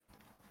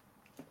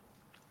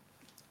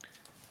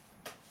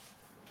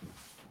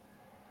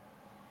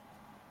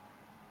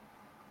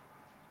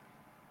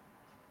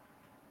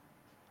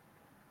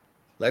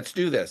Let's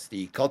do this.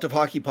 The Cult of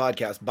Hockey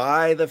podcast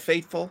by the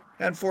faithful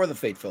and for the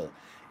faithful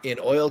in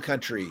oil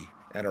country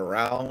and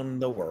around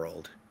the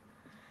world.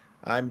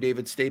 I'm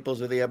David Staples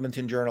of the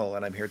Edmonton Journal,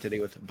 and I'm here today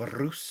with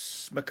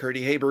Bruce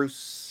McCurdy. Hey,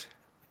 Bruce.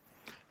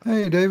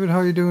 Hey David, how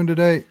are you doing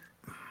today?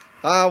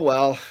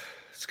 Well,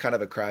 it's kind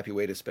of a crappy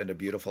way to spend a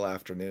beautiful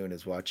afternoon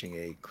is watching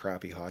a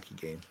crappy hockey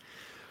game.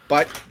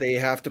 But they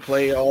have to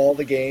play all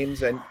the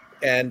games, and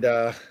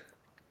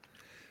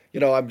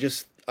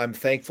I'm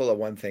thankful of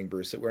one thing,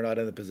 Bruce, that we're not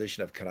in the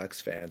position of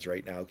Canucks fans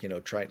right now.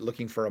 Trying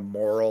looking for a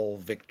moral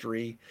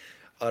victory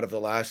out of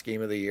the last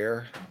game of the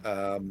year.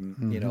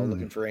 Hmm.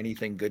 Looking for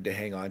anything good to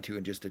hang on to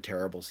in just a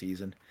terrible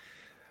season.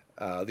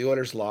 The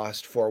Oilers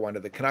lost 4-1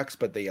 to the Canucks,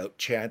 but they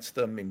outchanced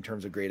them in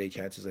terms of grade A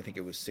chances. I think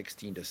it was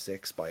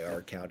 16-6 by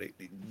our count.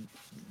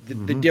 The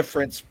Hmm.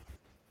 difference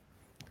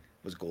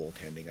was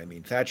goaltending. I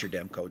mean, Thatcher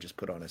Demko just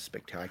put on a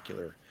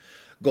spectacular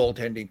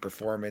goaltending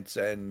performance,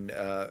 and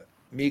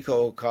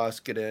Mikko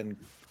Koskinen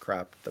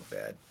crapped the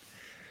bed.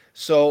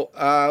 So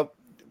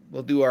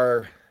we'll do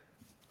our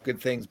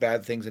good things,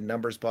 bad things, and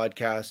numbers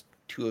podcast,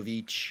 two of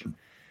each.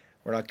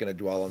 We're not going to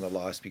dwell on the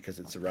loss because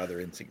it's a rather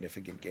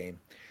insignificant game.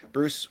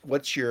 Bruce,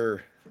 what's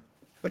your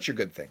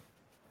good thing?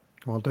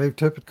 Well, Dave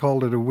Tippett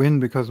called it a win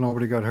because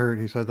nobody got hurt.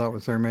 He said that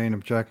was their main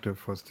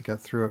objective was to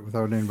get through it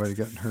without anybody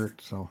getting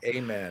hurt. So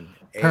Amen.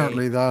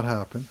 apparently Amen. that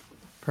happened.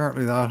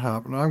 Apparently that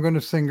happened. I'm going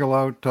to single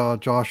out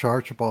Josh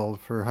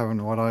Archibald for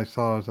having what I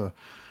saw as a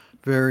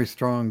very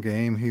strong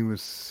game. He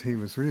was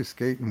really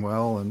skating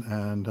well,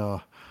 and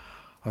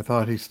I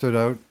thought he stood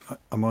out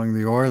among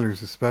the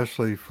Oilers,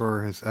 especially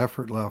for his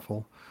effort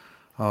level.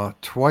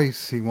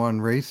 Twice he won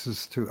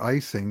races to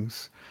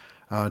icings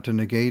to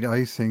negate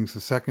icings, the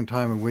second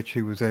time in which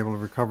he was able to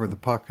recover the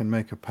puck and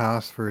make a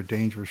pass for a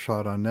dangerous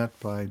shot on net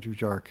by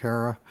Jujar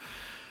Kara.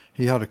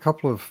 He had a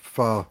couple of,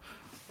 what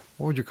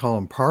would you call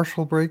them,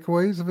 partial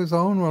breakaways of his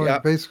own. Well,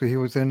 Yep. basically, he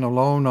was in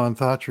alone on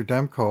Thatcher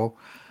Demko.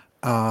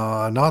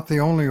 Not the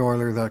only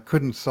Oiler that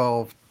couldn't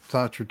solve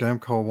Thatcher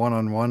Demko one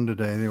on one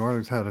today. The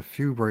Oilers had a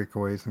few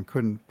breakaways and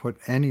couldn't put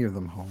any of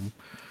them home.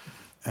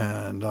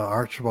 And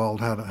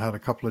Archibald had a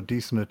couple of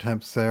decent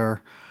attempts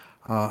there,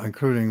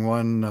 including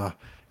one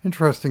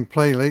interesting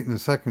play late in the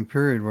second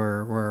period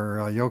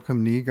where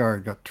Joachim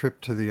Nygaard got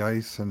tripped to the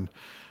ice and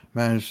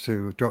managed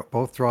to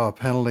both draw a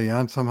penalty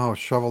and somehow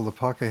shovel the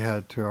puck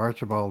ahead to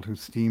Archibald, who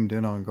steamed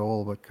in on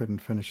goal but couldn't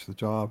finish the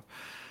job.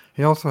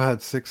 He also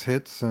had 6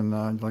 hits,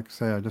 and like I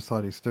say, I just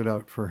thought he stood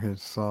out for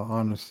his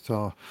honest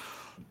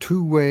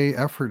two-way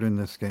effort in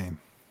this game.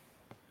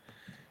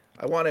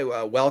 I want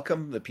to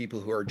welcome the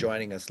people who are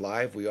joining us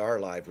live. We are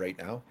live right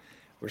now.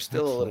 We're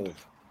still a Excellent. little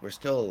we're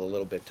still a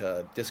little bit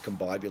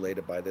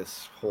discombobulated by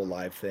this whole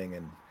live thing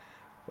and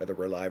whether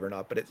we're live or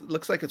not. But it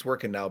looks like it's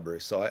working now,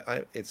 Bruce. So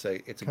it's a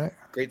Okay.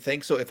 great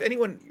thing. So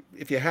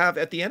if you have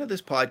at the end of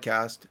this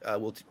podcast,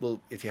 we'll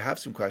if you have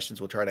some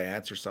questions, we'll try to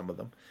answer some of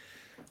them.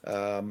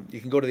 You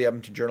can go to the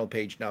Edmonton Journal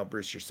page now,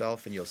 Bruce,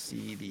 yourself, and you'll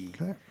see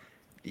Okay.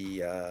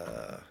 the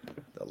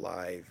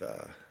live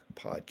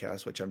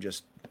podcast, which I'm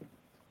just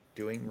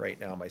doing right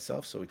now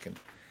myself. So we can,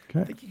 I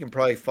Okay. think you can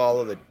probably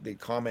follow the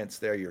comments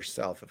there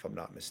yourself, if I'm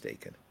not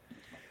mistaken.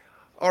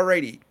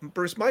 Alrighty,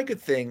 Bruce, my good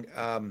thing.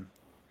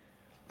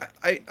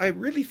 I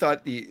really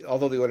thought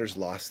although the Oilers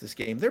lost this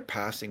game, their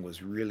passing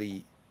was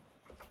really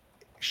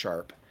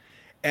sharp.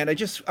 And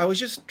I was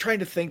just trying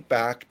to think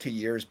back to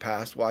years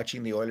past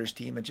watching the Oilers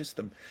team and just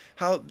them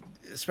how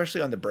especially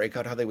on the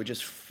breakout how they would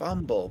just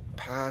fumble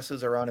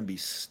passes around and be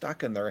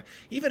stuck in their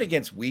even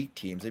against weak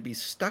teams they'd be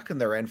stuck in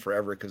their end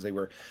forever because they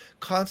were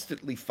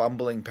constantly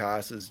fumbling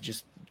passes,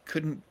 just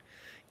couldn't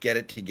get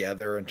it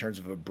together in terms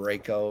of a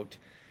breakout.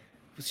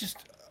 It was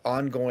just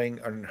ongoing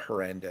and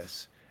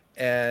horrendous.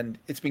 And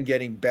it's been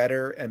getting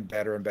better and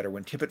better and better.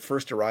 When Tippett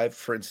first arrived,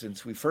 for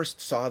instance, we first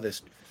saw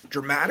this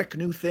dramatic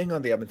new thing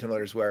on the Edmonton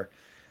Oilers where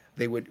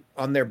they would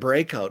on their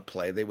breakout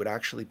play they would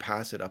actually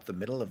pass it up the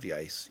middle of the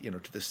ice,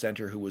 to the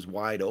center who was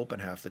wide open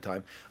half the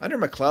time. Under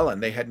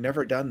McClellan they had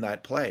never done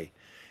that play,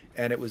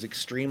 and it was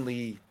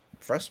extremely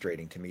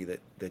frustrating to me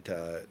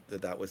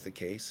that was the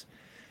case.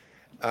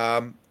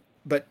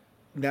 But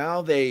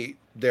now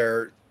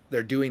they're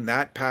doing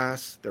that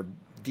pass. They're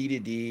D to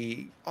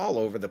D all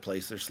over the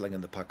place. They're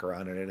slinging the puck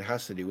around, and it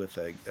has to do with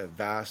a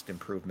vast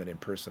improvement in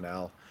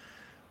personnel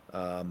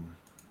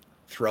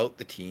throughout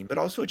the team, but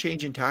also a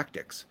change in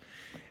tactics.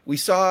 We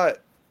saw,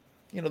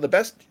 the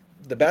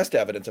best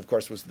evidence, of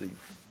course, was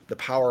the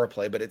power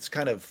play, but it's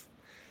kind of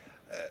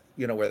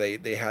where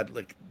they had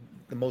like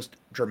the most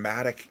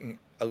dramatic,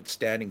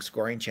 outstanding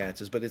scoring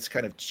chances, but it's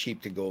kind of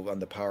cheap to go on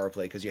the power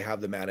play because you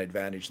have the man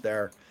advantage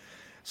there.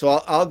 So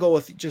I'll go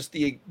with just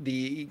the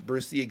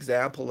Bruce the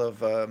example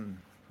of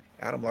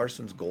Adam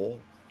Larson's goal.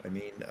 I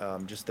mean,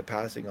 just the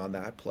passing on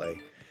that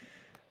play.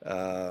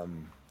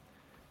 Um,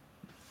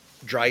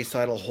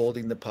 Draisaitl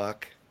holding the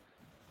puck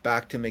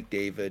back to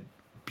McDavid,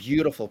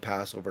 beautiful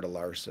pass over to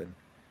Larson,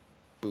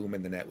 boom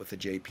in the net with the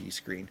JP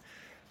screen.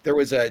 There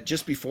was a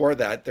just before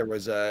that there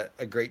was a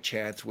great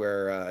chance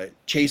where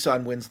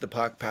Chason wins the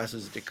puck,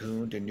 passes it to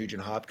Kuhn to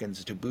Nugent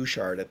Hopkins to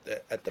Bouchard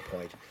at the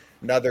point.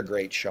 Another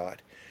great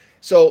shot.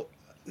 So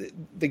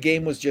the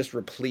game was just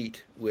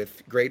replete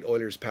with great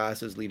Oilers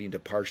passes leading to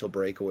partial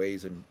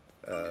breakaways and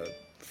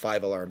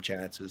five alarm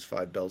chances,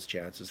 five bells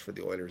chances for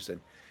the Oilers,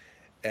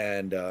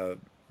 and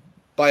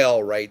by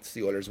all rights,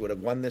 the Oilers would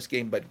have won this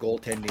game. But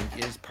goaltending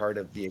is part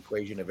of the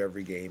equation of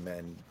every game,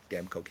 and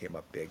Demko came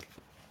up big.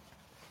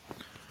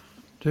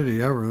 Did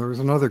he ever? There was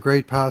another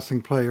great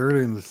passing play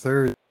early in the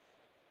third.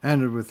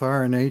 Ended with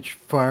RNH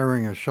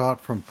firing a shot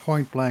from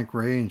point blank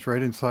range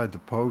right inside the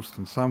post,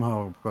 and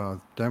somehow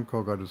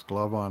Demko got his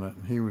glove on it,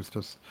 and he was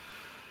just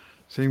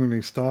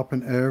seemingly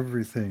stopping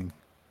everything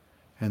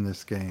in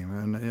this game.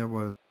 And it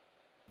was,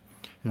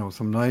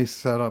 some nice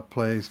setup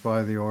plays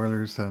by the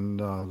Oilers,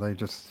 and they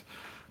just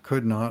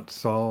could not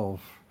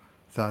solve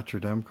Thatcher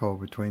Demko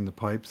between the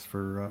pipes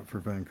for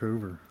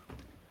Vancouver.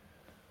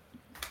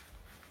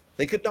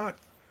 They could not.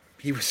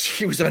 He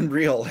was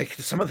unreal. Like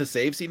some of the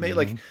saves he made, Mm-hmm.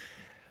 like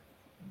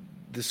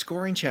the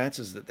scoring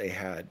chances that they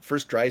had.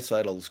 First,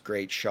 Draisaitl's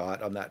great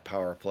shot on that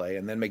power play,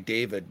 and then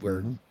McDavid,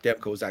 where Mm-hmm.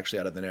 Demko was actually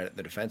out of the net,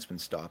 the defenseman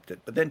stopped it.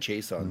 But then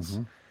Chason's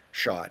Mm-hmm.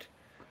 shot.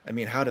 I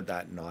mean, how did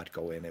that not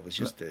go in? It was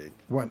just a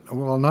Well,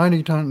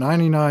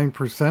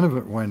 99% of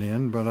it went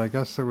in, but I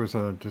guess there was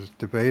a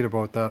debate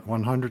about that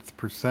 100th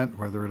percent,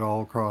 whether it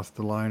all crossed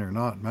the line or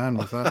not. Man,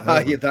 was that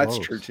ever yeah, that's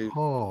true close. too.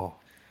 Oh,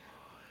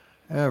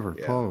 ever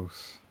Yeah,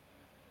 close.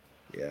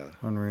 yeah.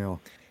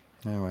 Unreal.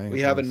 Anyway, We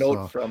it have a was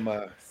note from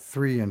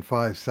 3 and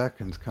 5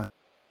 seconds.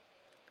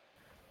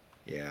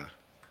 yeah,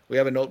 we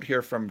have a note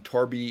here from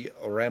Torby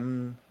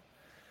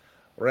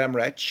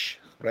Remrech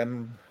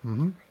Rem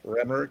Mm-hmm.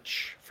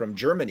 Remrich from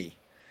Germany,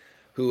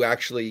 who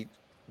actually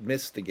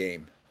missed the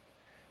game.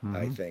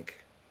 I Mm-hmm.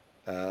 think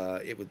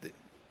it would.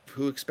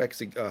 Who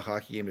expects a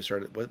hockey game to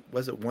start at,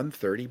 was it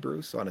 1:30,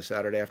 Bruce, on a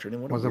Saturday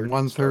afternoon? What a Was a weird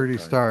start 1:30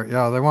 time. start.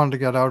 Yeah, they wanted to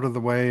get out of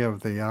the way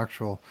of the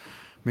actual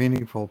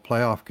meaningful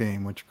playoff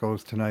game, which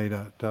goes tonight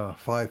at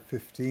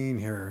 5:15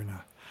 here in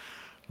a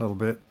little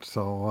bit.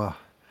 So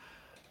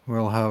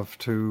we'll have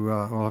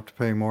to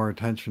pay more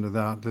attention to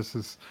that. This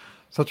is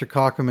such a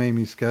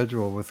cockamamie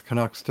schedule with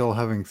Canucks still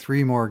having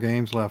 3 more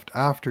games left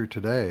after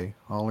today,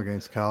 all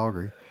against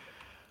Calgary.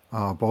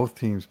 Both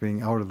teams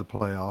being out of the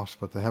playoffs,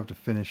 but they have to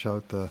finish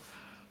out the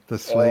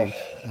Oh, slate,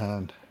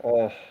 and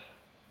oh.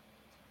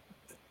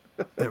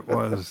 it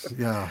was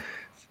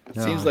It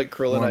seems yeah like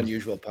cruel and one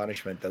unusual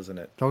punishment, doesn't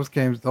it? those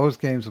games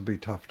will be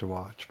tough to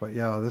watch. But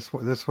yeah, this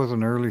was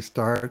an early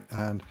start,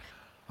 and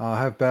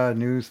I have bad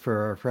news for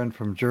our friend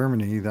from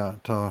Germany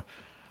that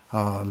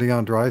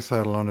Leon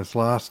Draisaitl on his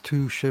last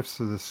 2 shifts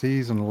of the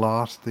season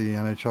lost the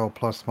NHL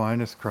plus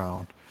minus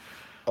crown,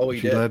 Oh, which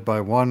he he did. led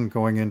by one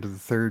going into the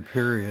third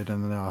period,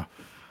 and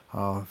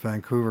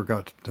Vancouver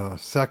got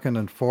second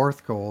and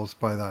fourth goals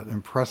by that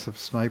impressive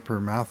sniper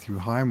Matthew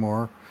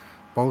Highmore,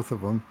 both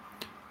of them,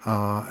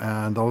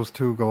 and those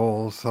 2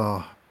 goals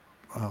uh,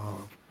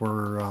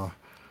 were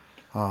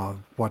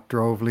what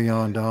drove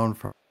Leon down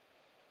from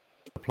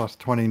plus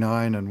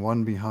 29 and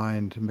one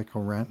behind Mikko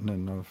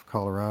Rantanen of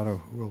Colorado,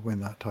 who will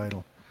win that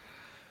title.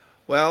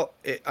 Well,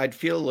 I'd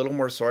feel a little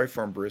more sorry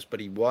for him, Bruce, but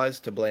he was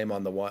to blame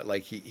on the one.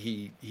 Like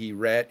he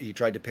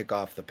tried to pick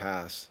off the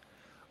pass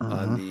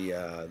on Mm-hmm.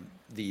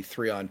 the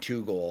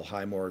 3-on-2 goal,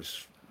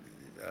 Highmore's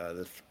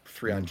the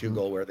 3-on-2 Mm-hmm.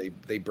 goal where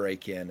they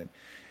break in and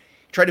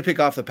tried to pick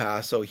off the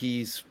pass. So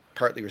he's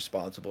partly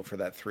responsible for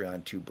that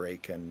 3-on-2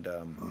 break. And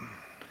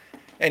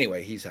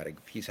anyway, he's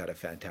had a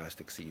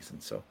fantastic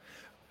season. So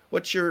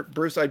what's your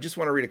Bruce? I just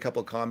want to read a couple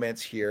of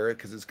comments here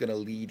because it's going to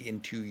lead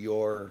into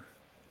your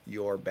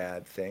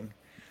bad thing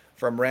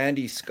from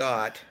Randy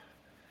Scott.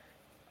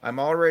 I'm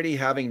already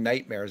having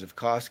nightmares of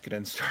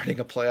Koskinen starting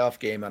a playoff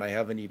game, and I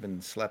haven't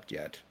even slept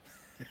yet.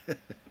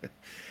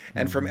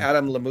 And from Mm-hmm.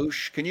 Adam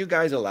Lamouche, can you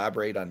guys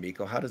elaborate on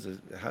Miko? How does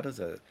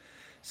a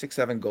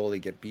 6'7"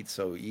 goalie get beat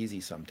so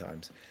easy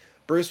sometimes?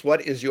 Bruce,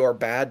 what is your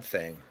bad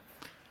thing?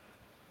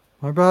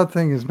 My bad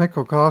thing is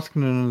Mikko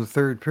Koskinen in the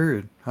third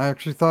period. I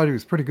actually thought he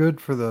was pretty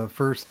good for the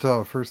first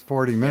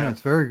 40 Yeah.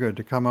 minutes. Very good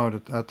to come out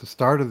at the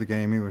start of the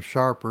game. He was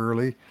sharp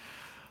early.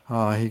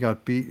 He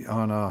got beat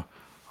on a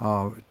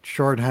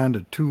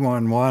shorthanded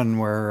 2-on-1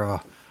 where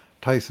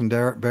Tyson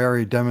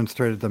Barry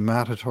demonstrated the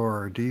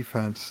Matador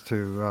defense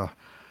to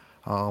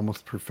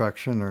almost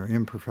perfection or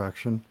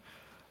imperfection.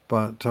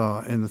 But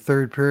in the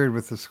third period,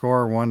 with the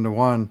score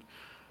 1-1,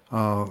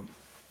 uh,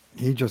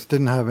 he just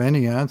didn't have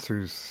any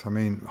answers. I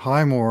mean,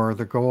 Highmore,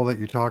 the goal that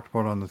you talked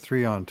about on the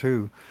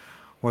 3-on-2,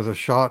 was a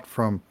shot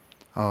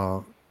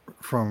uh,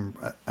 from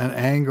an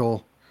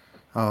angle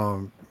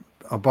um,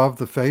 above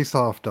the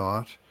face-off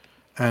dot,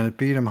 and it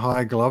beat him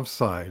high glove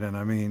side. And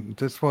I mean,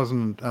 this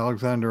wasn't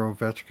Alexander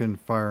Ovechkin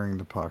firing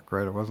the puck,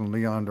 right? It wasn't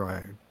Leon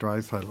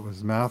Draisaitl. It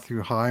was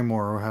Matthew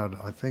Highmore who had,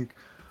 I think,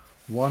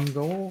 1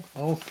 goal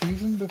all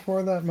season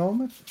before that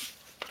moment.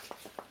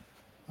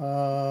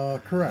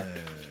 Correct.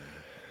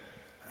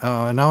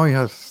 And now he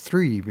has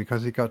 3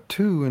 because he got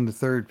 2 in the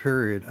third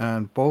period,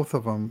 and both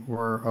of them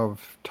were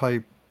of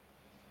type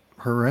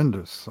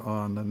horrendous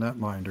on the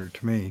netminder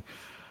to me.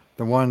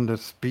 The one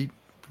that's beat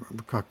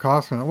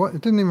Koskinen,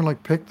 it didn't even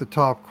like pick the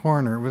top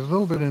corner. It was a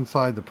little bit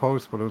inside the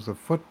post, but it was a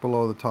foot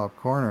below the top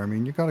corner. I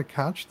mean, you got to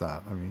catch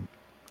that. I mean,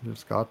 you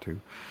just got to.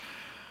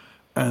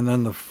 And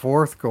then the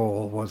fourth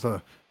goal was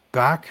a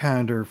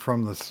backhander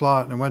from the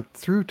slot and it went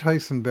through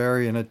Tyson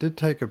Berry, and it did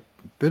take a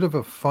bit of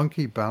a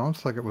funky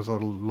bounce, like it was a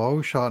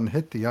low shot and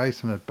hit the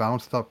ice, and it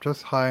bounced up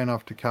just high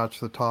enough to catch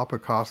the top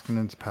of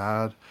Koskinen's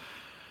pad.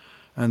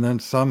 And then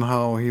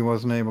somehow he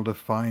wasn't able to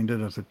find it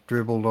as it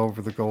dribbled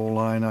over the goal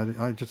line.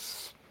 I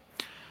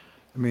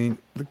mean,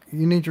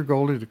 you need your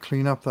goalie to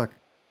clean up that,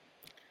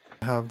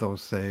 have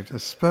those saves,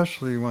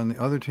 especially when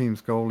the other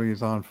team's goalie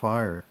is on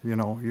fire. You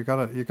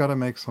gotta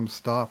make some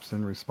stops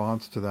in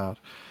response to that.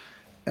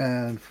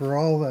 And for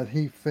all that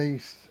he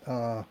faced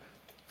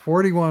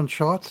 41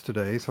 shots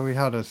today, so he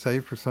had a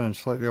save percentage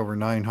slightly over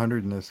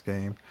 900 in this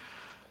game.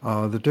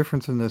 The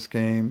difference in this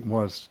game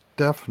was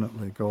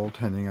definitely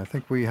goaltending. I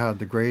think we had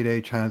the grade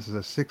A chances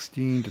of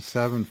 16 to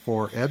 7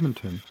 for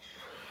Edmonton,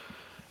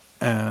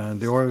 and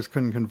the Oilers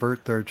couldn't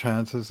convert their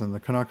chances, and the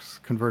Canucks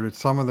converted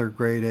some of their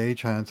grade A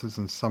chances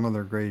and some of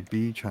their grade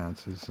B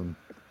chances, and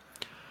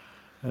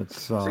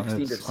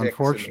 16 to it's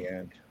 6 in the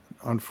end.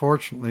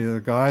 unfortunately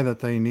the guy that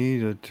they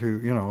needed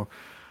to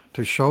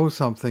show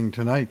something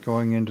tonight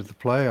going into the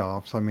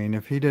playoffs. I mean,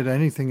 if he did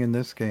anything in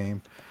this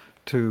game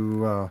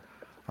to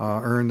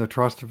earn the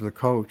trust of the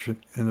coach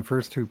in the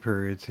first two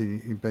periods, he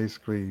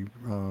basically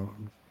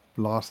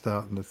lost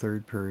that in the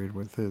third period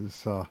with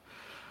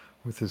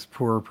his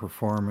poor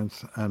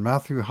performance. And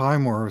Matthew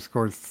Highmore, who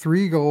scored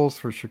 3 goals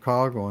for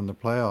Chicago in the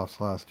playoffs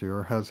last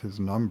year, has his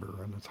number,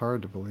 and it's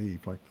hard to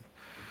believe. Like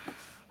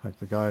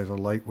the guy is a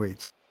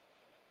lightweight,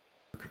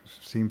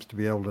 seems to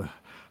be able to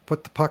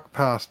put the puck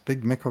past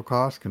Big Mikko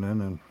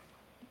Koskinen, and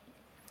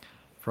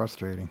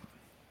frustrating.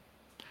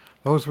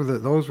 Those were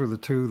the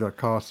two that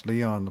cost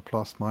Leon the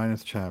plus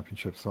minus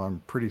championship. So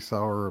I'm pretty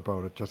sour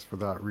about it just for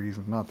that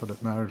reason. Not that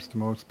it matters to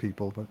most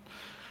people, but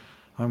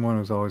I'm one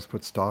who's always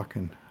put stock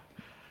in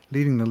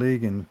leading the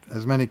league in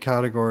as many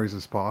categories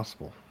as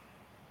possible.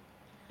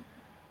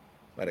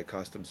 Might have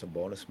cost him some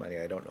bonus money.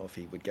 I don't know if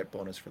he would get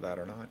bonus for that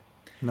or not.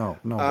 No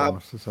Uh,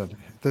 bonuses at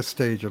this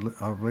stage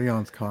of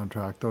Leon's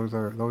contract. Those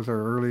are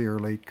early or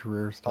late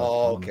career stuff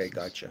oh, okay, bonuses.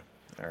 gotcha.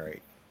 All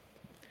right,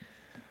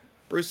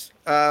 Bruce.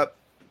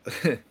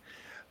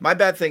 My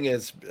bad thing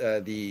is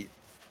the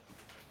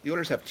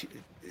Oilers have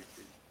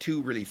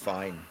two really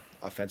fine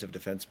offensive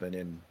defensemen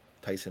in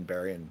Tyson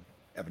Barrie and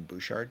Evan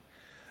Bouchard,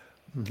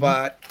 Hmm.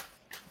 but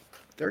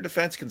their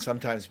defense can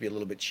sometimes be a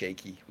little bit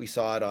shaky. We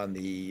saw it on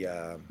the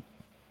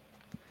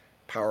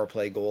power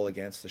play goal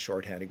against the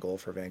shorthanded goal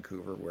for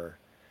Vancouver, where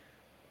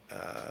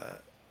uh,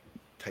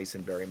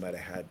 Tyson Barrie might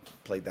have had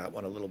played that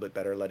one a little bit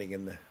better, letting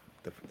in the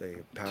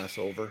pass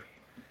over.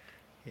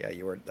 Yeah,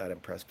 you weren't that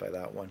impressed by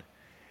that one.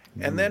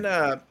 And No.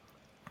 then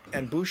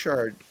and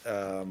Bouchard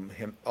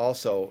him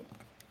also.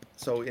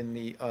 So in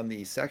the on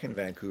the second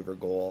Vancouver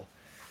goal,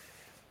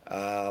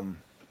 um,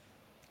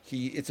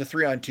 he it's a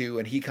 3-on-2,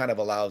 and he kind of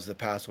allows the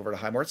pass over to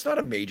Highmore. It's not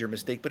a major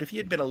mistake, but if he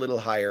had been little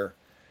higher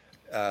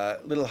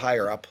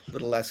up, a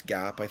little less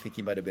gap, I think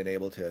he might have been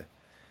able to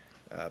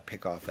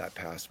pick off that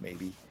pass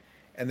maybe.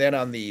 And then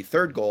on the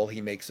third goal,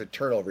 he makes a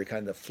turnover. He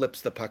kind of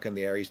flips the puck in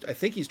the air. I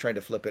think he's trying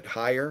to flip it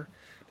higher,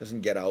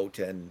 doesn't get out,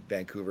 and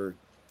Vancouver,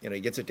 he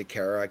gets it to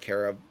Kara.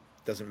 Kara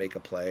doesn't make a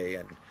play,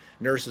 and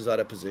Nurse is out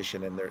of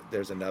position, and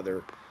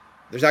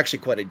there's actually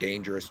quite a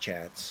dangerous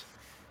chance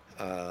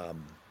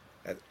um,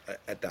 at,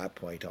 at that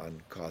point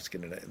on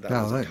Koskinen, and that Yeah,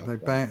 was a tough they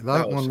one. bang,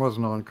 that one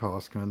wasn't on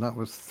Koskinen. That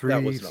was That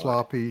three was not.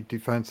 sloppy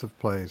defensive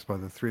plays by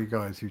the three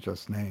guys you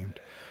just named.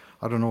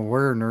 I don't know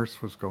where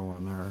Nurse was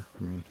going there.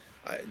 I mean,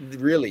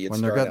 Really, it's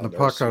when they're getting the Darnell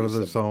Nurse puck out of who's the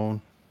the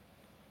zone,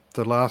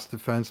 the last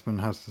defenseman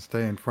has to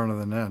stay in front of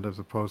the net as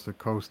opposed to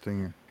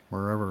coasting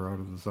wherever out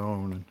of the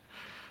zone. And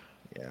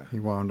yeah.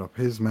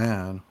 his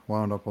man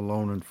wound up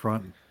alone in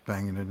front,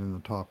 banging it in the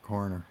top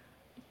corner.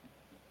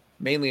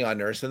 Mainly on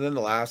Nurse. And then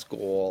the last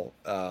goal,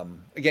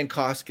 again,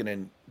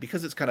 Koskinen,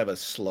 because it's kind of a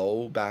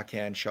slow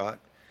backhand shot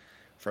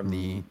from Hmm.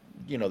 the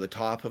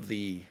top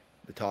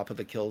of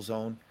the kill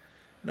zone.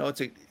 No,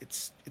 it's a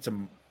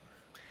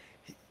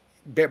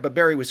but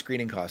Barry was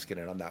screening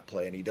Koskinen on that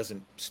play, and he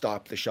doesn't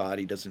stop the shot.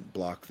 He doesn't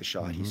block the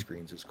shot. He Hmm.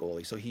 screens his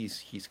goalie, so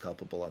he's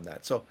culpable on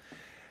that. So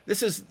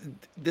this is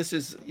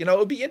it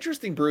would be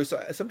interesting, Bruce.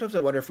 Sometimes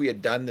I wonder if we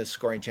had done this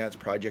scoring chance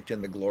project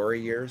in the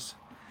glory years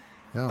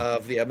Yeah.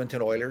 of the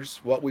Edmonton Oilers,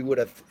 what we would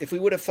have if we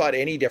would have thought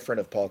any different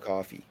of Paul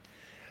Coffey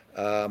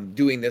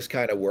doing this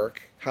kind of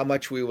work, how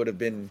much we would have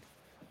been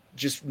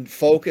just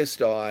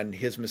focused on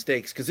his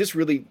mistakes. Because this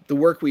really, the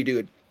work we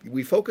do,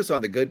 we focus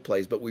on the good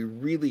plays, but we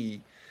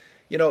really,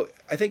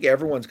 I think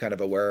everyone's kind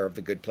of aware of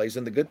the good plays,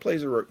 and the good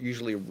plays are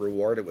usually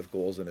rewarded with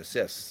goals and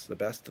assists, the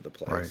best of the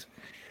Right. plays.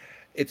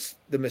 It's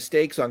the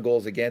mistakes on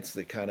goals against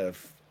that kind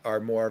of are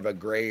more of a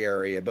gray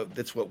area, but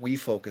that's what we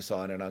focus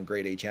on and on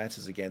grade A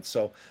chances against.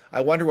 So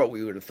I wonder what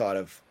we would have thought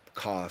of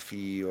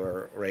Coffee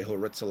or Reho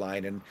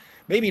Rutzelainen, and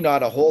maybe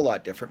not a whole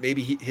lot different.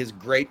 Maybe his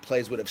great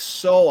plays would have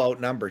so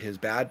outnumbered his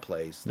bad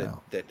plays that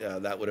Yeah.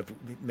 that would have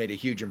made a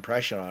huge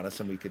impression on us,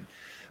 and we could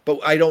but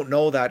I don't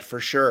know that for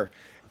sure.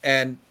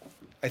 And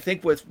I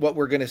think with what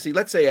we're going to see,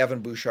 let's say Evan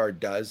Bouchard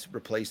does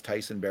replace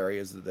Tyson Barrie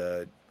as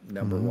the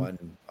number Hmm.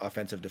 one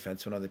offensive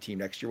defenseman on the team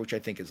next year, which I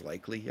think is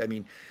likely. I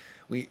mean,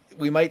 we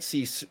might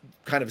see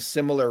kind of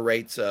similar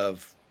rates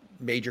of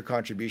major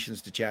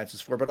contributions to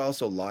chances for, but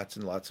also lots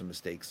and lots of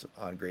mistakes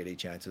on grade A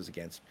chances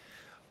against.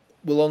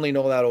 We'll only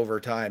know that over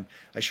time.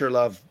 I sure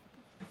love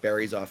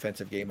Barry's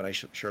offensive game, and I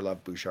sure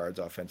love Bouchard's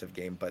offensive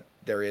game, but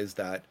there is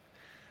that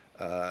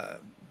uh,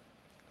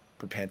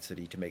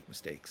 propensity to make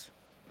mistakes.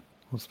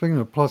 Well, speaking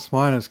of plus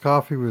minus,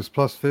 Coffee was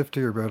plus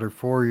 50 or better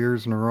 4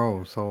 years in a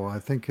row. So I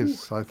think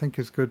his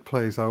good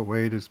plays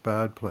outweighed his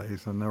bad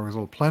plays, and there was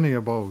plenty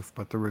of both,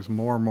 but there was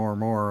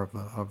more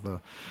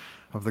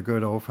of the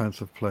good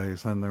offensive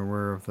plays than there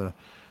were of the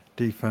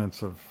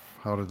defensive.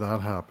 How did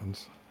that happen?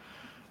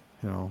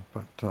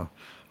 But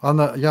on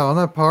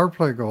that power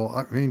play goal,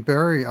 I mean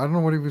Barry, I don't know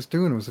what he was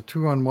doing. It was a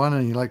 2-on-1,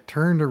 and he like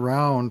turned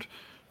around,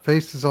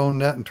 faced his own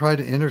net, and tried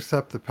to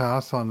intercept the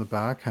pass on the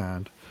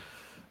backhand.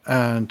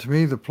 And to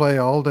me, the play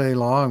all day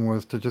long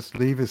was to just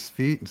leave his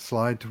feet and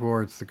slide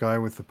towards the guy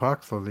with the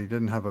puck, so that he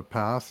didn't have a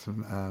pass,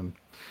 and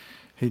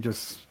he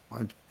just,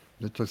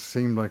 it just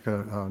seemed like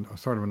a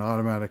sort of an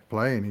automatic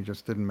play, and he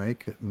just didn't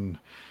make it, and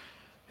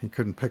he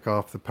couldn't pick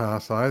off the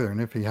pass either. And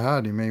if he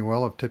had, he may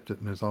well have tipped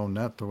it in his own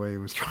net the way he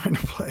was trying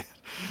to play it.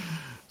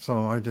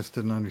 So I just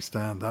didn't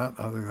understand that,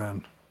 other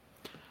than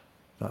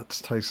that's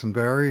Tyson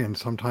Barrie, and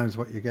sometimes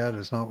what you get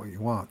is not what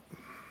you want.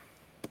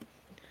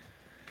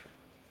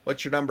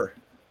 What's your number?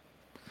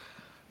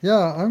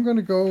 Yeah, I'm going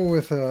to go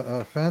with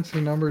a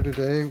fancy number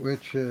today,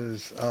 which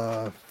is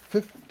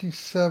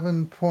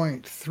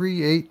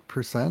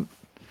 57.38%.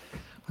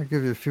 I'll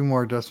give you a few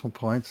more decimal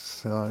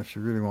points if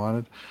you really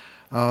wanted.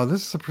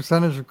 This is a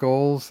percentage of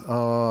goals,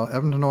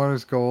 Edmonton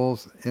Oilers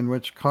goals, in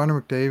which Connor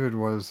McDavid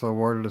was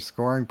awarded a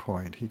scoring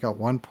point. He got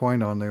 1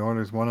 point on the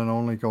Oilers' one and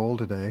only goal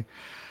today.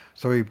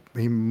 So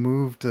he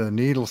moved the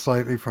needle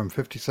slightly from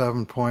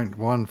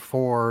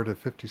 57.14 to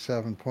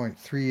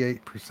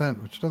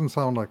 57.38%, which doesn't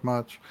sound like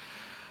much.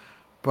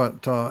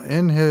 But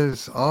in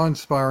his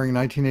awe-inspiring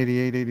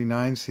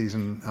 1988-89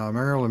 season,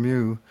 Mario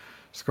Lemieux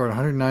scored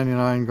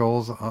 199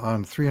 goals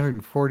on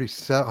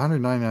 347,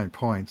 199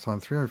 points on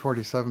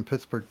 347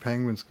 Pittsburgh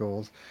Penguins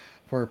goals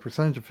for a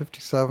percentage of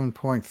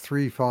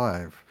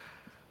 57.35,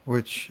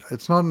 which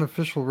it's not an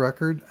official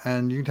record,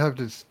 and you'd have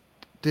to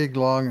dig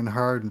long and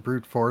hard and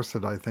brute force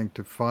it, I think,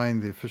 to find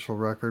the official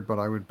record. But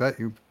I would bet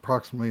you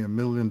approximately $1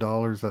 million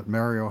that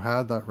Mario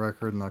had that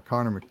record and that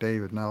Connor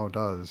McDavid now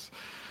does,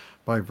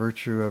 by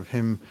virtue of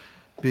him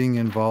being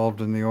involved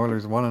in the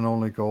Oilers' one and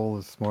only goal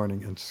this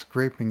morning and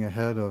scraping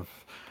ahead of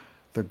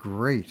the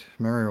great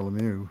Mario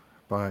Lemieux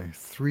by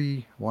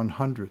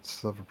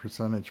 3/100ths of a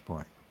percentage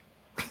point.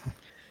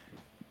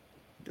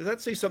 Does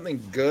that say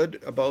something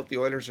good about the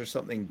Oilers or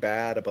something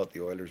bad about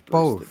the Oilers, Bruce? That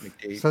Both.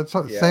 McDavid,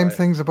 So, same yeah,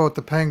 things about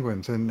the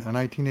Penguins in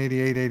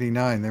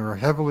 1988-89. They were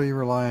heavily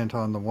reliant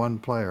on the one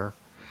player,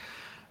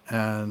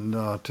 and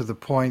to the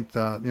point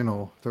that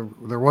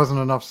there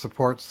wasn't enough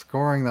support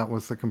scoring. That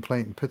was the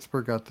complaint in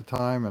Pittsburgh at the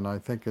time, and I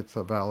think it's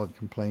a valid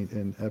complaint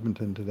in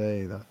Edmonton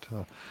today. That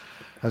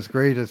as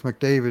great as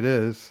McDavid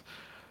is,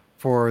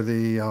 for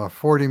the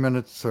 40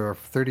 minutes or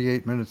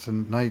 38 minutes a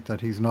night that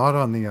he's not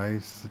on the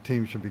ice, the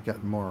team should be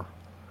getting more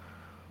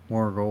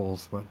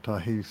goals.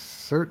 But he's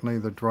certainly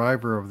the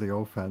driver of the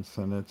offense,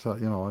 and it's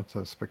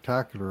a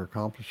spectacular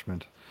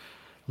accomplishment.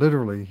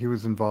 Literally, he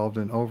was involved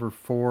in over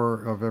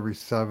 4 of every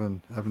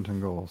 7 Edmonton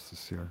goals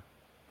this year.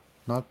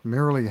 Not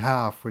merely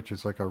half, which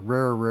is like a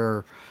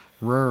rarefied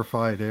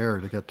air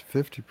to get to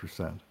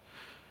 50%.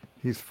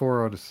 He's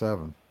 4 out of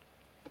 7.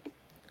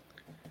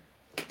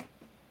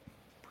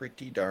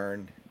 pretty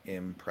darn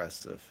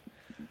impressive.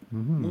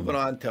 Hmm. Moving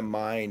on to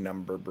my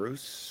number,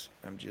 Bruce.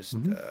 I'm just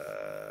Hmm.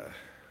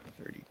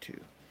 32.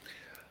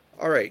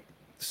 All right.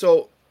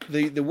 So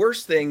the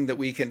worst thing that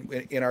we can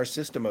in our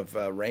system of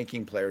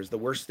ranking players, the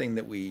worst thing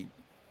you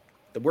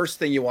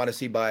want to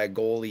see by a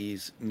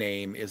goalie's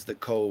name is the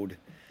code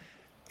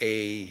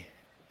AMS,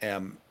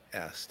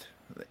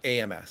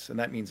 AMS, and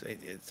that means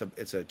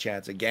it's a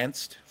chance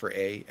against for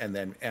A, and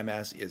then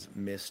MS is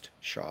missed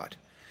shot.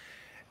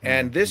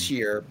 And Hmm. this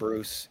year,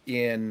 Bruce,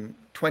 in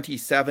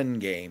 27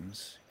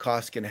 games,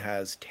 Koskinen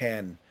has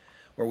 10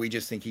 where we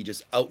just think he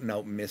just out and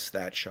out missed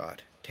that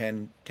shot.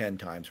 10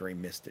 times where he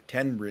missed it.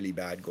 10 really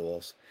bad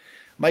goals.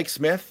 Mike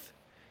Smith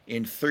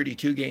in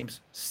 32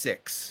 games,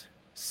 six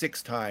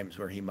times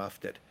where he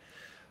muffed it.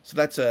 So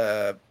that's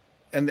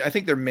and I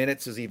think their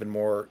minutes is even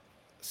more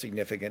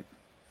significant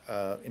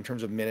in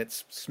terms of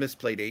minutes. Smith's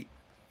played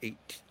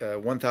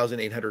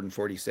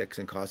 1,846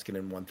 and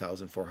Koskinen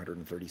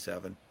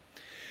 1,437.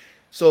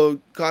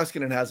 So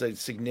Koskinen has a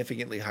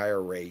significantly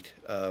higher rate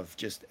of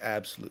just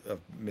absolute of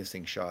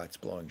missing shots,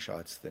 blowing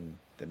shots than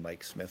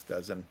Mike Smith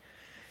does, and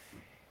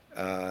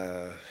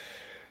uh,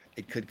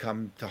 it could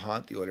come to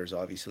haunt the Oilers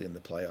obviously in the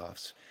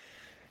playoffs.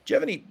 Do you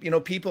have any?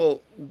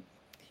 People.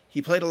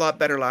 He played a lot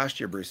better last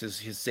year, Bruce.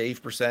 His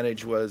save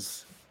percentage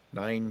was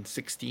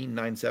 916,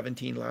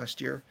 917 last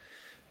year.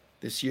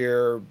 This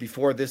year,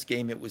 before this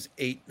game, it was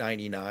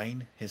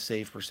 899, his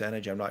save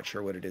percentage. I'm not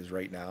sure what it is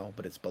right now,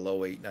 but it's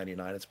below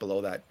 899. It's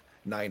below that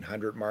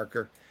 900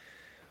 marker.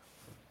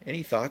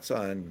 Any thoughts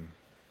on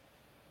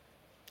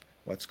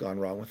what's gone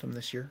wrong with him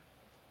this year?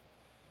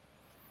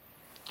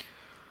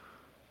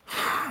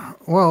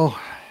 Well,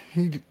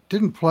 he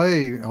didn't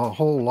play a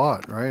whole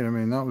lot, right? I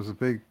mean, that was a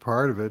big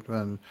part of it.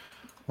 And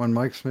when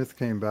Mike Smith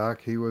came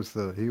back, he was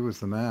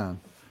the man.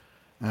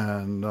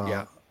 And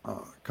Yeah.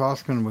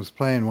 Koskinen was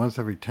playing once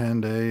every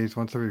 10 days,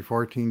 once every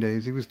 14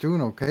 days. He was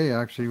doing okay,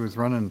 actually. He was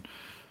running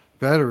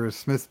better as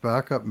Smith's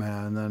backup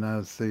man than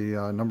as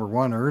the number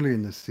one early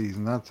in this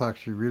season. That's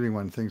actually really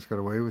when things got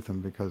away with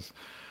him because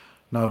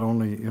not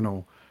only,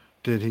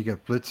 did he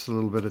get blitzed a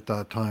little bit at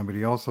that time, but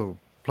he also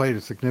played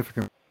a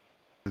significant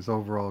his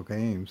overall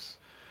games.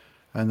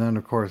 And then,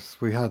 of course,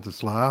 we had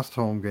this last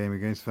home game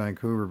against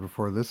Vancouver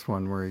before this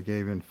one where he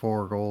gave in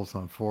 4 goals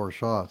on 4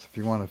 shots. If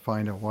you want to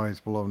find out why he's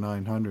below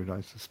 900,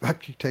 I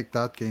suspect you take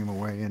that game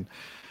away,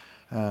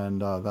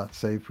 and that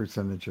save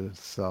percentage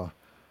is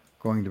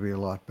going to be a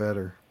lot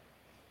better.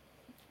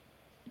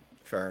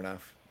 Fair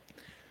enough.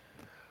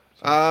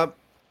 So, Uh,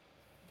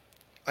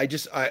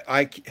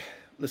 I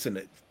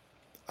listen.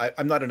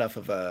 I'm not enough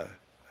of a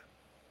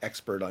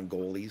expert on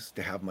goalies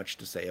to have much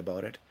to say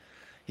about it.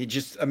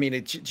 I mean,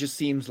 just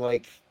seems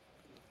like,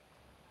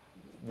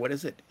 what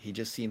is it? He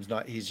just seems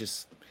not.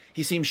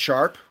 He seems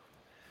sharp.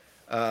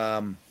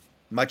 Um,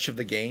 Much of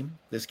the game.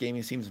 This game,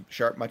 he seems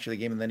sharp much of the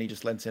game, and then he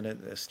just lets in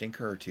a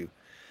stinker or two.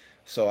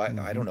 So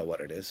I hmm don't know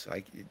what it is.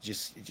 It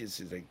just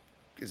is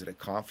it a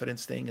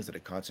confidence thing? Is it a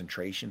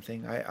concentration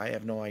thing? I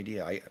have no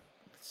idea.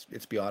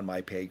 It's beyond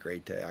my pay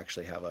grade to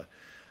actually have a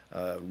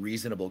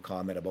reasonable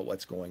comment about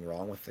what's going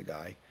wrong with the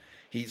guy.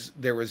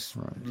 There was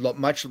right.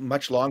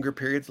 much longer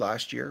periods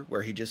last year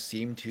where he just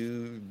seemed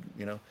to,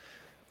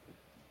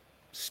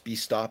 be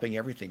stopping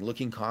everything,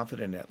 looking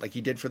confident at like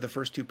he did for the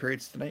first two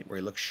periods tonight, where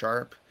he looked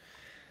sharp,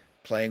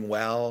 playing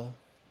well,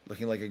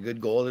 looking like a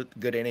good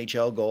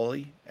NHL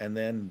goalie, and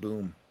then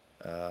boom,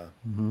 uh,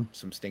 hmm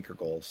some stinker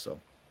goals. So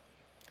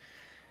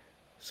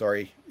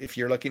sorry if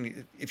you're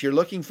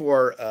looking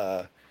for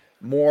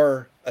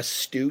more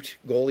astute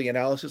goalie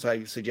analysis,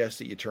 I suggest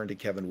that you turn to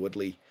Kevin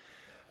Woodley.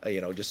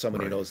 Just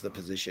someone who Right. knows the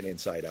position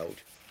inside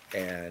out.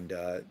 And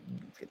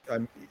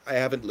I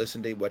haven't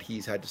listened to what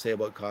he's had to say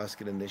about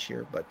Koskinen this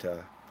year, but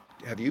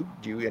have you?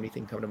 Do you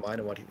anything come to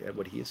mind on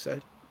what he has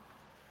said?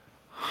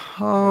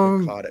 I haven't Um,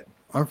 caught it.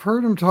 I've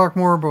heard him talk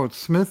more about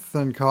Smith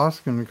than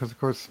Koskinen because, of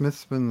course,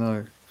 Smith's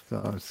been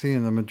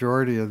seeing the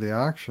majority of the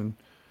action.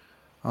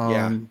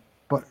 Yeah, Um,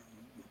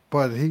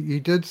 but he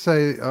did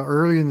say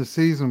early in the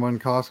season when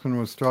Koskinen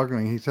was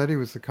struggling, he said he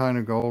was the kind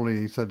of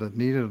goalie he said that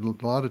needed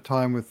a lot of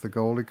time with the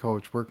goalie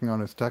coach working on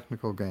his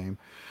technical game,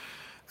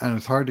 and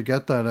it's hard to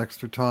get that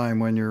extra time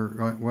when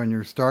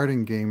you're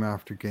starting game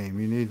after game.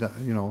 You need that,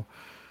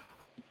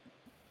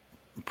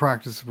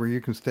 practice where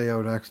you can stay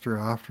out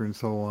extra after and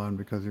so on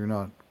because you're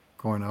not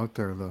going out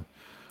there the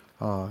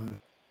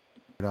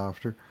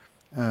after,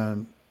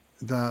 and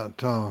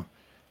that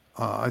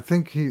I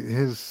think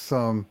his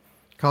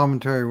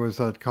commentary was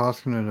that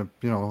Koskinen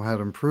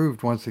had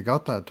improved once he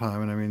got that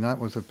time, and I mean that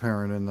was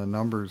apparent in the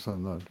numbers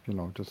and the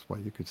just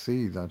what you could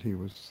see that he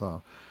was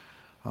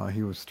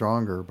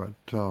stronger, but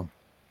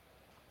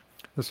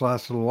this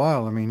lasted a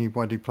while. I mean he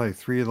played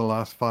 3 of the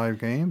last 5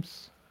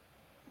 games,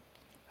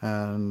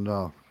 and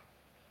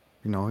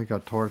he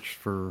got torched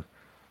for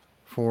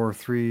 4,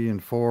 3,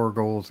 and 4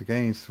 goals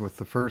against, with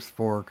the first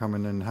 4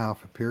 coming in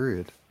half a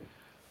period.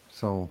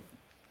 So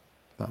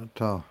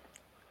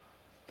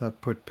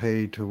that put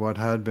paid to what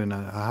had been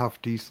a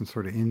half decent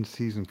sort of in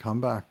season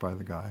comeback by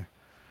the guy.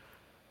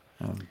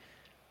 And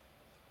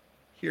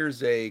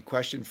here's a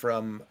question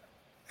from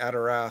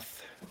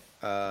Adarath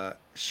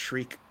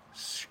Shriek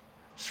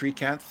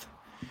Srikanth.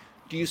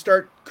 Do you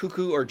start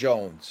Cuckoo or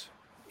Jones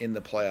in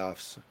the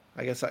playoffs?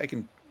 I guess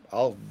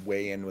I'll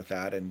weigh in with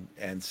that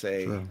and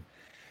say so,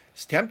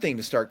 it's tempting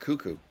to start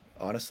Cuckoo.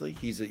 Honestly,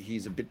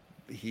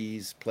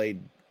 he's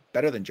played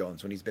better than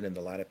Jones when he's been in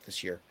the lineup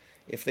this year.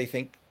 If they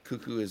think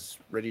Cuckoo is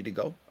ready to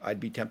go, I'd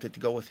be tempted to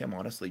go with him.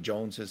 Honestly,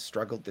 Jones has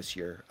struggled this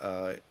year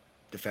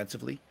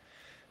defensively,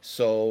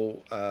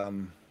 so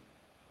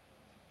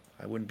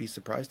I wouldn't be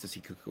surprised to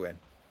see Cuckoo in.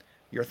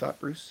 Your thought,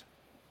 Bruce?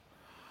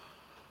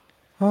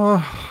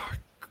 uh,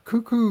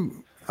 Cuckoo,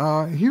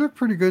 he looked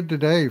pretty good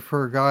today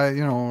for a guy,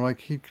 like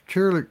he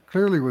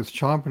clearly was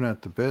chomping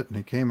at the bit, and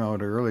he came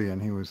out early,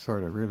 and he was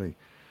sort of really,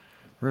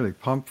 really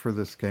pumped for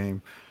this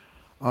game.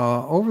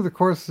 Over the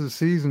course of the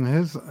season,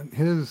 his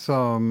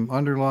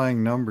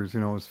underlying numbers,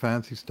 his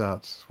fancy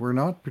stats, were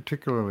not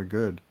particularly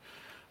good.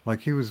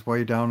 Like he was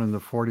way down in the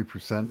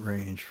 40%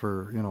 range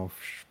for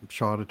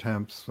shot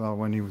attempts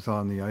when he was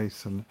on the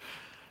ice, and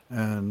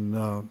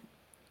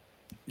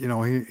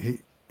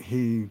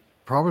he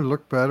probably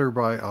looked better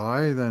by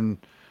eye than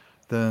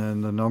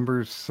the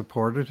numbers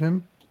supported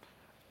him.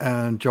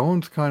 And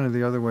Jones kind of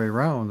the other way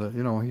around. That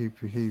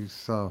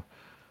he's uh,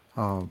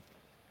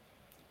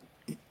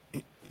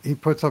 he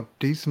puts up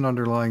decent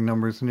underlying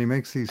numbers, and he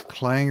makes these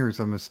clangers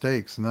of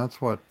mistakes, and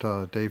that's what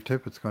Dave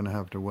Tippett's going to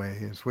have to weigh: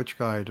 is which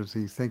guy does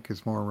he think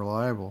is more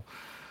reliable?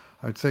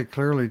 I'd say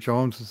clearly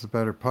Jones is the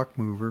better puck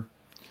mover,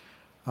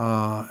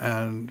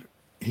 and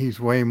he's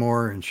way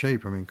more in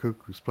shape. I mean,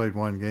 Cuckoo's played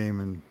one game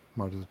in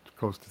what is it,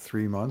 close to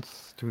 3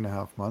 months,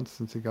 2.5 months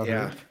since he got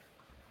Yeah, hurt.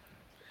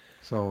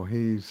 So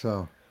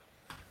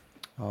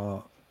uh,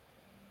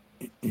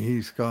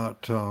 he's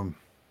got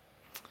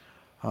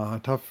a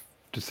tough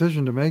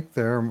decision to make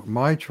there.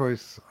 My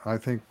choice, I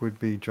think, would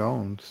be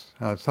Jones.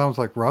 It sounds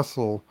like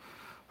Russell.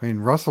 I mean,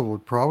 Russell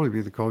would probably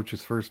be the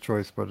coach's first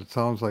choice, but it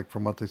sounds like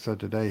from what they said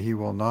today, he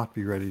will not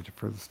be ready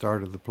for the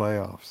start of the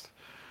playoffs,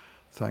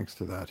 thanks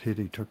to that hit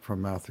he took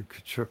from Matthew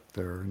Kachuk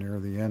there near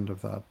the end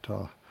of that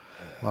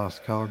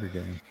last Calgary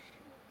game.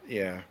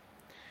 yeah,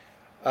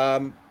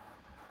 um,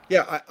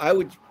 yeah. I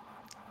would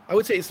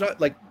say it's not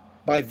like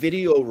by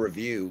video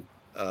review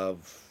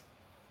of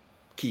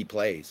key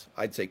plays.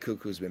 I'd say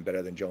Cuckoo's been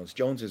better than Jones.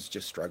 Jones has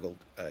just struggled.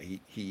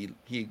 He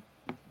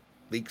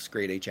leaks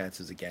grade A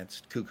chances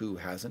against. Cuckoo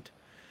hasn't.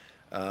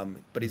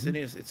 But Hmm.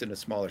 it's in a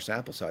smaller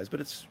sample size.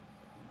 But it's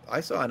I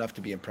saw enough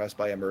to be impressed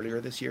by him earlier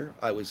this year.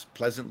 I was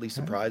pleasantly Yeah.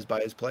 surprised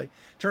by his play. In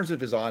terms of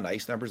his on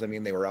ice numbers, I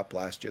mean they were up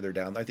last year. They're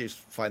down. I just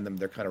find them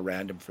they're kind of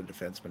random for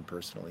defensemen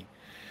personally.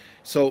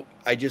 So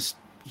I just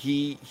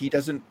he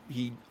doesn't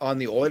he on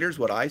the Oilers.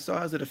 What I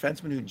saw is a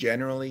defenseman who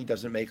generally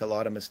doesn't make a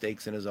lot of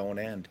mistakes in his own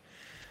end.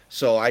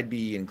 So I'd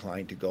be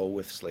inclined to go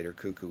with Slater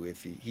Cuckoo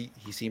if he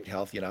seemed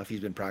healthy enough. He's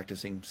been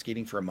practicing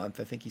skating for a month,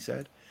 I think he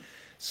said.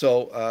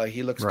 So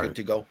he looks good Right.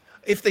 to go.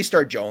 If they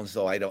start Jones,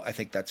 though, I don't. I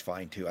think that's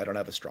fine too. I don't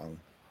have a strong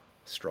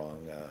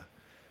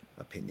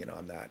opinion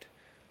on that.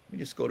 Let me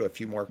just go to a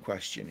few more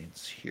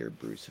questions here,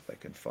 Bruce, if I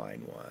can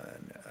find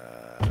one.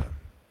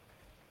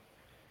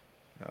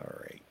 All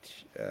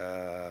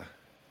right.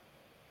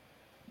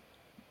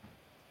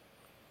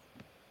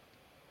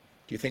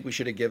 Do you think we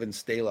should have given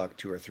Stalock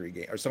 2 or 3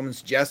 games? Or someone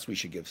suggests we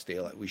should give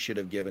Stalock. We should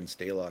have given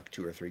Stalock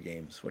 2 or 3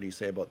 games. What do you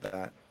say about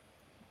that?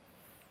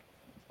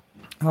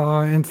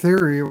 In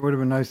theory, it would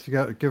have been nice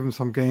to give him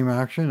some game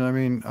action. I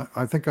mean,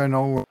 I think I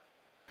know where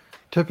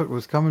Tippett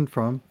was coming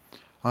from.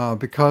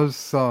 Because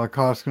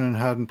Koskinen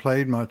hadn't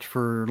played much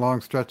for long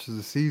stretches of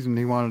the season,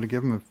 he wanted to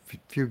give him a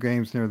few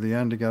games near the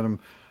end to get him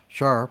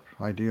sharp,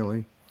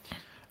 ideally.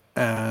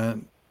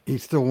 And he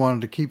still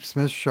wanted to keep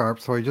Smith sharp,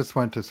 so he just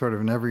went to sort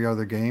of an every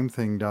other game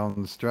thing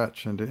down the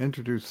stretch. And to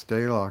introduce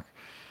Stalock,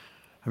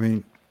 I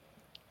mean,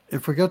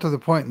 if we get to the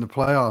point in the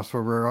playoffs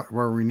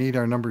where we need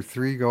our number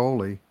three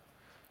goalie,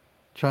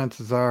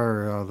 chances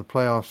are the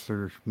playoffs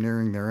are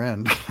nearing their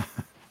end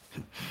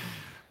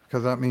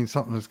because that means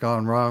something has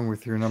gone wrong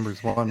with your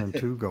numbers one and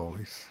two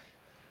goalies.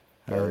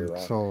 Very And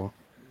wrong. so,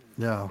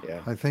 yeah, Yeah.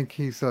 I think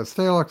he's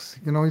Stalock's.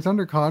 He's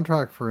under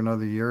contract for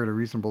another year at a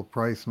reasonable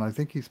price, and I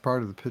think he's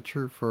part of the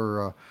picture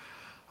for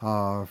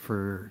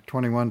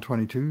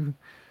 21-22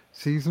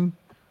 season.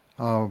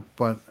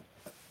 But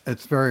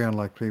it's very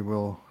unlikely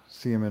we'll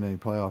see him in any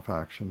playoff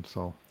action.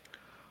 So,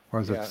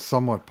 whereas it's Yeah.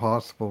 somewhat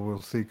possible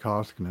we'll see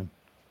Koskinen.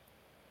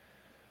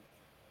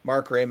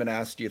 Mark Raymond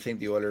asked, "Do you think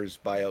the Oilers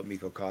buy out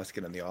Mikko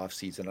Koskinen in the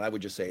offseason?" And I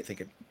would just say, I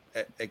think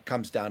it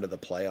comes down to the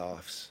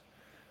playoffs.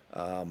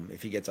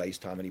 If he gets ice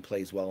time and he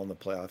plays well in the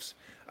playoffs,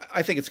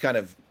 I think it's kind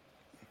of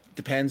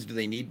depends. Do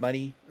they need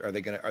money? Are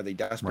they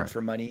desperate Right.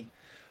 for money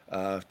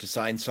to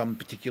sign some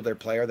particular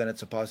player? Then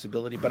it's a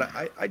possibility. But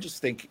I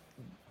just think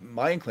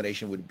my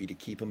inclination would be to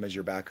keep him as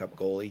your backup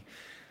goalie.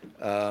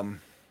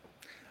 Um,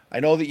 I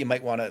know that you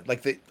might want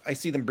to I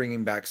see them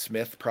bringing back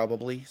Smith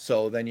probably.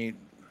 So then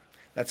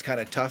that's kind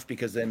of tough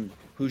because then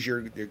who's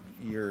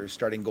your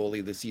starting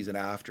goalie the season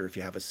after if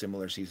you have a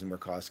similar season where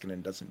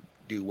Koskinen doesn't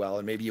do well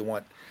and maybe you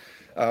want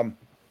um,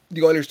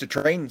 the Oilers to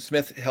train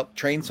Smith, help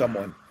train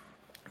someone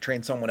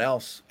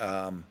else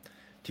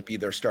to be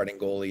their starting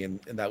goalie, and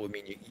that would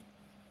mean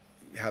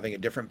having a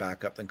different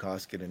backup than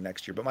Koskinen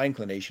next year. But my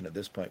inclination at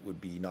this point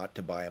would be not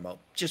to buy him out,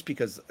 just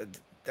because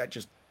that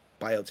just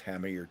buyouts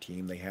hammer your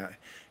team. They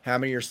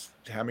hammer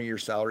your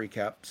salary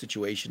cap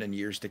situation in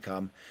years to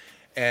come.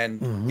 And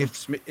Hmm.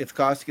 if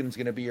Koskinen's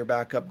going to be your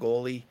backup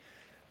goalie,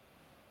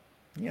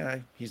 yeah,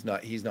 he's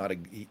not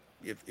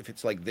if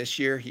it's like this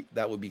year,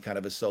 that would be kind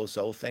of a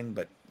so-so thing,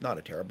 but not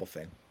a terrible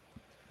thing.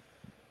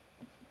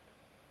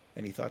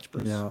 Any thoughts,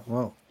 Bruce? Yeah.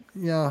 Well.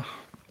 Yeah.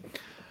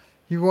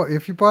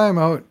 If you buy him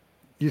out,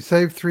 you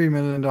save $3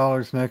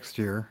 million next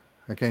year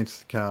against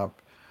the cap,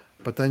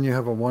 but then you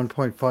have a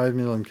 1.5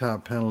 million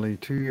cap penalty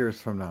 2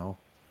 years from now.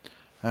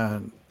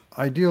 And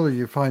ideally,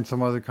 you find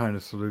some other kind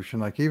of solution,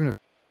 like even if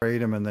they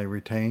trade him and they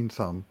retain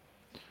some,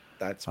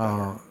 That's better.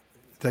 uh,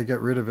 they get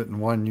rid of it in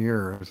 1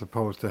 year as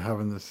opposed to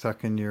having the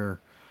second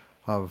year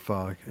of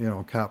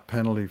cap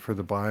penalty for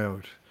the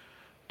buyout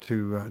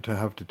to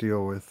have to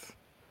deal with.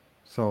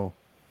 So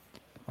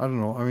I don't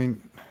know. I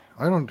mean,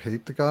 I don't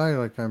hate the guy.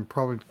 Like I'm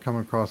probably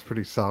coming across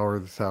pretty sour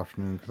this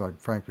afternoon because I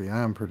frankly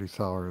am pretty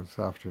sour this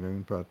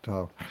afternoon.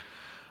 But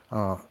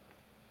uh,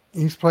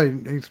 he's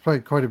played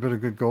quite a bit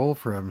of good goal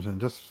for Edmonton.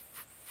 Just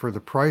for the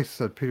price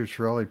that Peter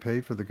Chiarelli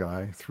paid for the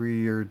guy,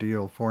 3-year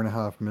deal,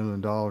 $4.5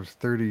 million,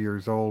 30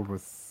 years old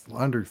with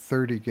under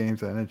 30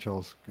 games of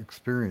NHL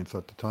experience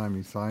at the time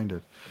he signed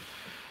it.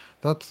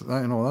 That's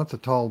that's a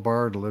tall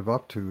bar to live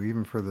up to,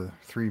 even for the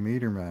 3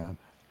 meter man.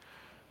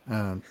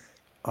 And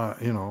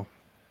you know,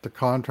 the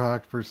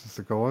contract versus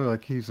the goalie,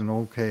 like he's an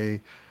okay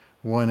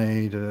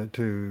 1A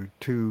to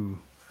two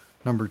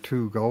number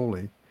two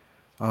goalie,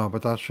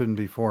 but that shouldn't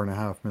be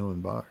 $4.5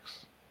 million.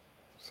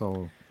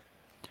 So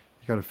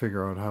you got to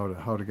figure out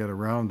how to get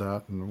around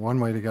that, and one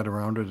way to get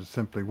around it is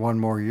simply one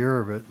more year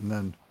of it and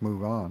then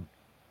move on.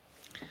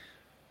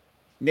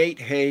 Nate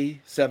Hay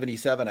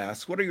 77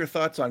 asks, "What are your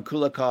thoughts on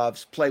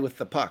Kulikov's play with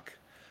the puck?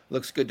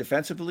 Looks good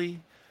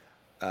defensively,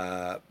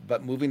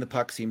 but moving the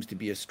puck seems to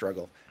be a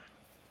struggle."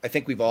 I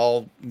think we've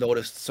all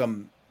noticed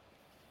some.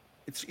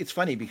 It's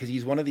funny because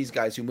he's one of these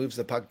guys who moves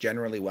the puck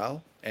generally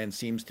well and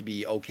seems to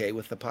be okay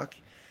with the puck.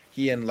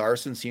 He and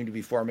Larson seem to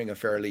be forming a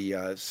fairly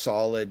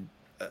solid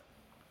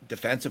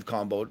defensive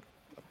combo,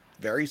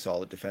 very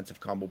solid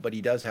defensive combo. But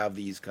he does have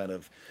these kind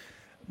of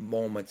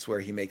moments where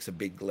he makes a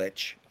big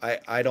glitch.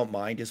 I don't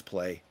mind his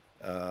play.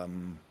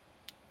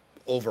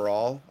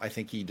 Overall, I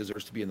think he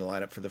deserves to be in the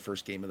lineup for the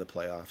first game of the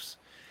playoffs,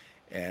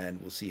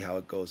 and we'll see how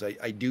it goes.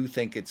 I do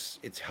think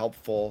it's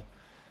helpful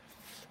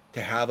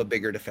to have a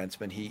bigger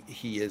defenseman.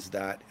 He is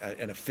that,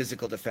 and a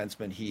physical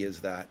defenseman. He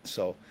is that.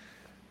 So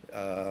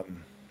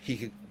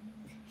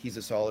he's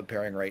a solid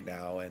pairing right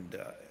now, and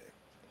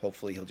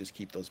hopefully he'll just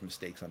keep those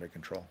mistakes under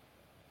control.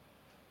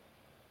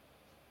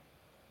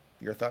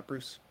 Your thought,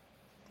 Bruce?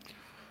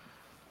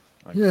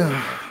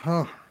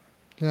 Yeah,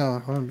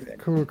 yeah.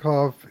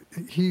 Kulikov,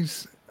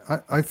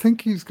 I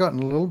think he's gotten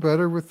a little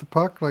better with the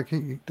puck. Like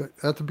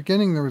at the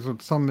beginning, there was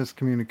some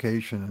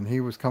miscommunication, and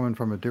he was coming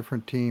from a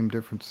different team,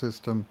 different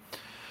system,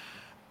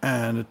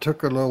 and it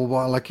took a little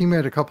while. Like he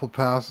made a couple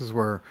passes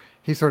where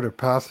he sort of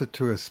passed it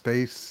to a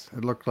space.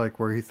 It looked like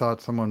where he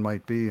thought someone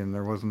might be, and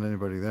there wasn't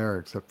anybody there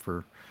except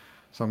for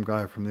some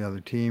guy from the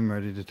other team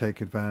ready to take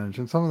advantage.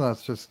 And some of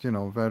that's just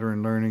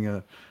veteran learning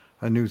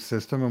a new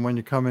system. And when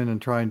you come in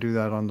and try and do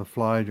that on the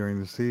fly during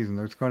the season,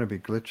 there's going to be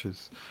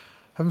glitches.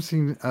 Haven't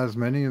seen as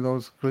many of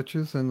those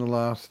glitches in the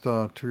last 2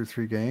 or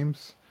 3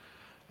 games.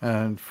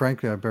 And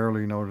frankly, I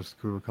barely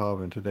noticed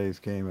Kulikov in today's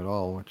game at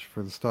all, which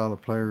for the style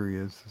of player he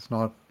is, it's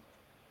not,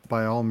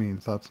 by all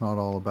means, that's not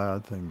all a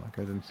bad thing. Like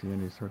I didn't see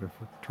any sort of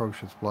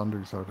atrocious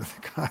blunders out of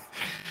the guy.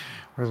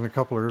 Whereas in a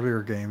couple of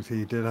earlier games,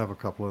 he did have a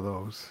couple of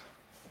those.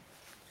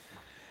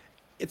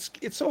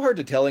 It's so hard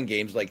to tell in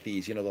games like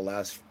these. The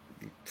last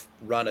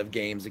run of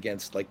games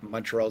against like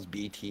Montreal's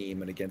B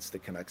team and against the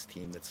Canucks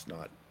team that's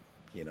not,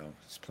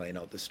 just playing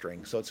out the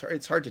string. So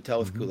it's hard to tell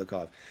with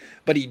Kulikov,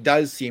 but he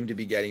does seem to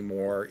be getting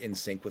more in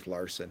sync with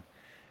Larson.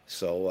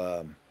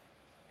 So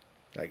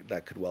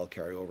that could well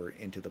carry over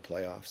into the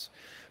playoffs.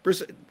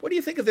 Bruce, what do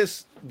you think of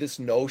this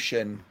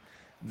notion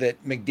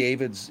that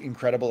McDavid's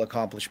incredible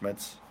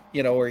accomplishments,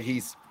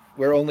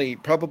 where only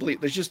probably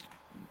there's just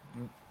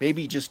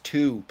maybe just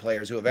 2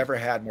 players who have ever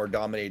had more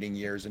dominating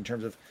years in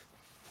terms of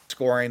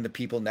scoring, the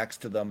people next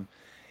to them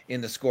in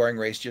the scoring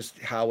race, just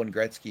Howe and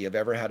Gretzky have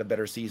ever had a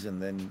better season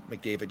than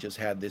McDavid just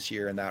had this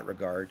year in that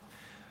regard.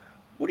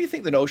 What do you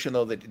think the notion,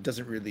 though, that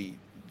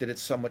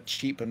it's somewhat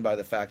cheapened by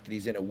the fact that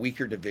he's in a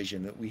weaker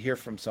division? That we hear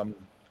from some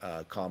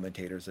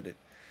commentators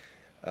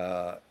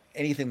that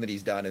anything that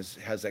he's done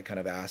has that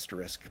kind of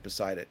asterisk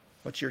beside it.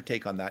 What's your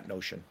take on that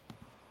notion?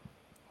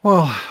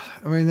 Well,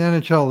 I mean, the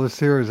NHL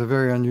this year is a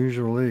very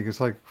unusual league. It's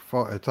like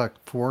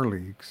 4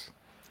 leagues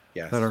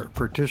Yes. that are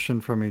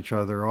partitioned from each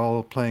other,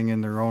 all playing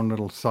in their own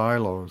little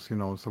silos.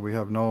 So we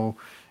have no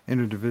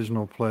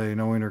interdivisional play,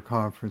 no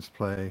interconference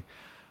play,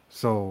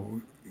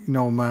 so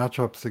no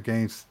matchups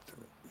against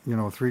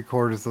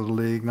 3/4 of the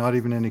league, not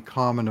even any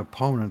common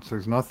opponents.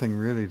 There's nothing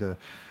really to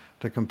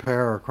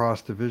compare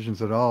across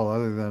divisions at all,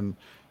 other than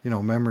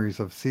memories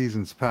of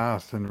seasons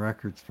past and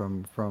records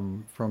from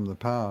the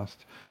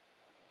past.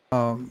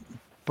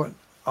 But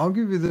I'll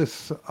give you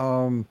this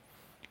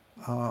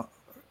uh,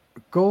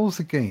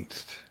 goals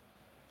against,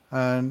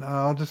 and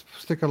I'll just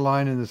stick a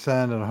line in the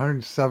sand at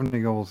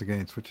 170 goals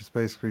against, which is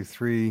basically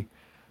 3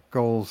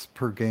 goals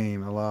per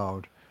game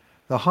allowed.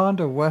 The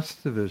Honda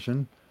West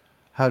Division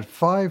had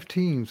 5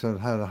 teams that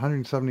had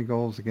 170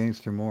 goals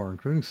against or more,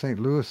 including St.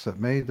 Louis that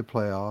made the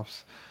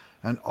playoffs,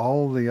 and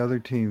all the other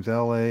teams,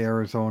 LA,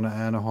 Arizona,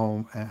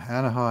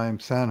 Anaheim,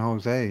 San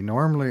Jose.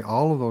 Normally,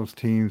 all of those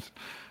teams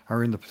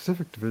are in the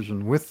Pacific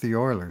Division with the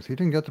Oilers. He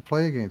didn't get to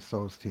play against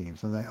those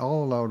teams, and they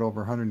all allowed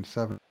over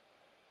 170.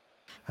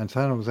 And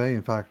San Jose,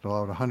 in fact,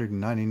 allowed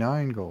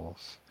 199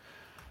 goals.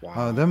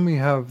 Wow. Then we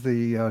have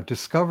the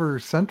Discover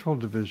Central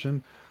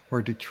Division,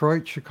 where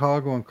Detroit,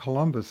 Chicago, and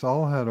Columbus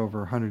all had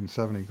over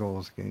 170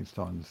 goals against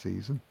on the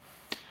season.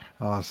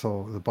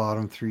 So the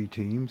bottom 3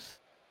 teams.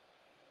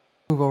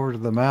 Move over to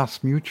the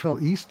Mass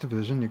Mutual East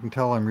Division. You can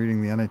tell I'm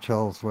reading the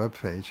NHL's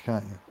webpage,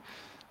 can't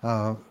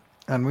you?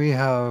 And we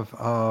have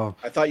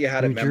I thought you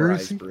had New it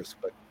memorized, Jersey, Bruce,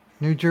 but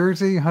New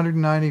Jersey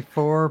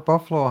 194,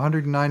 Buffalo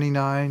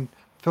 199,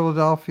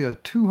 Philadelphia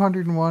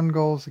 201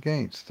 goals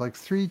against, like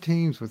three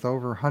teams with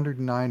over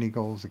 190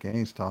 goals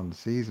against on the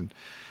season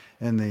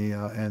in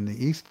the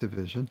East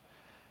Division.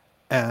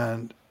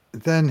 And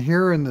then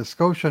here in the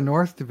Scotia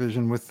North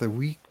Division, with the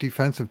weak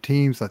defensive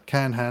teams that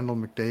can handle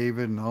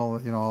McDavid and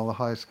all the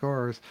high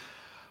scorers,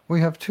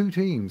 we have two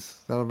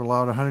teams that have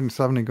allowed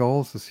 170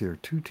 goals this year.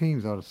 Two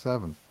teams out of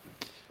seven.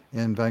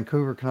 In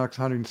Vancouver Canucks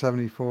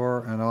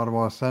 174 and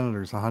Ottawa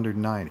Senators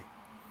 190.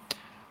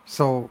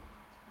 So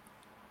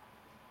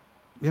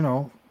you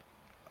know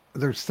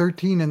there's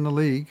 13 in the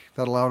league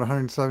that allowed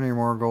 170 or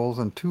more goals,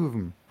 and two of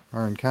them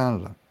are in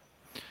Canada.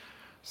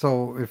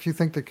 So if you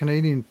think the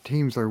Canadian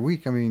teams are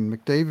weak, I mean,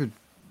 McDavid,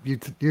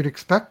 you'd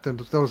expect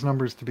those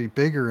numbers to be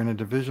bigger in a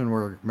division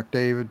where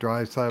McDavid,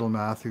 Draisaitl,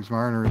 Matthews,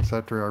 Marner,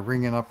 etc. are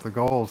ringing up the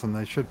goals, and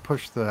they should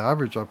push the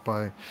average up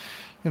by,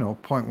 zero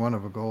point 0.1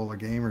 of a goal a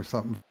game or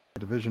something for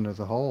the division as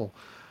a whole.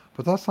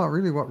 But that's not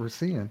really what we're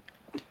seeing.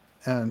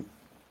 And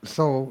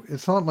so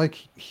it's not like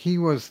he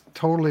was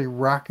totally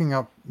racking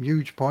up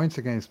huge points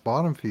against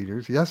bottom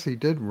feeders. Yes, he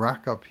did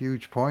rack up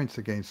huge points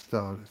against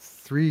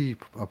three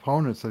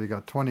opponents that he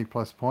got 20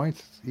 plus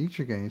points each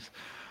against.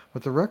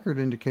 But the record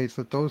indicates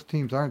that those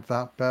teams aren't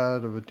that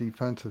bad of a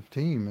defensive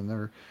team. And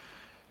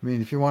I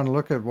mean, if you want to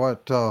look at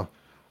what, uh,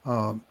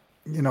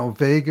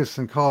 Vegas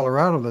and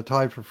Colorado, that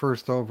tied for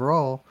first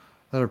overall,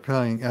 that are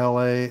playing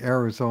LA,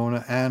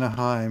 Arizona,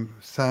 Anaheim,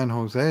 San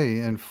Jose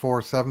in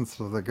 4/7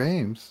 of the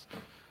games.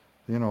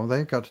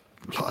 They got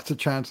lots of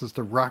chances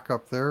to rack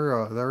up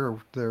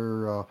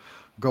their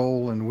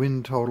goal and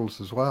win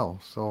totals as well.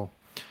 So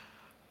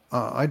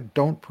I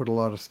don't put a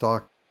lot of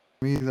stock.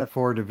 To me, the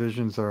four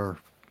divisions are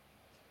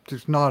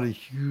there's not a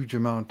huge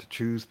amount to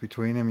choose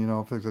between them.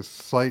 If there's a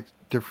slight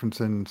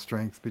difference in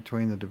strength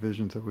between the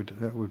divisions, it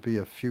would be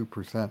a few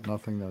percent,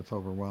 nothing that's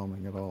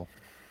overwhelming at all.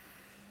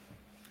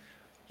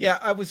 Yeah,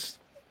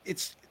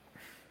 it's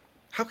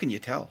how can you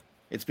tell?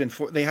 It's been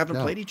they haven't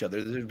Yeah, played each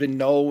other. There's been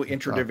no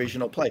exactly.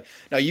 interdivisional play.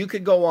 Now you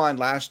could go on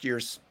last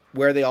year's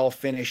where they all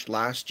finished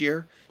last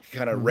year. You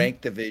kind of Hmm.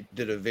 rank the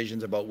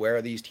divisions about where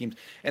are these teams,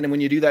 and then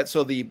when you do that,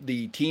 so the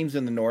teams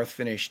in the North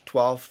finished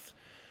 12th,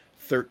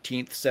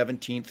 13th,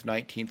 17th,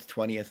 19th,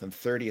 20th, and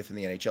 30th in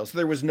the NHL. So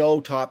there was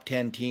no top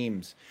 10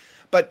 teams,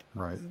 but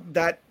Right.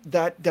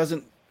 that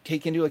doesn't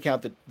take into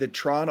account that the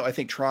Toronto. I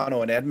think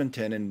Toronto and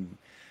Edmonton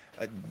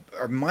uh,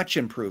 are much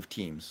improved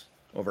teams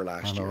over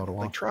And last year.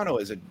 Ottawa. Like Toronto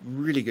is a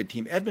really good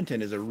team.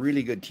 Edmonton is a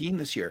really good team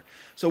this year.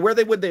 So where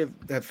they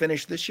have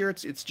finished this year,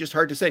 it's just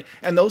hard to say.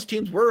 And those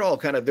teams were all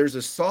kind of there's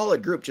a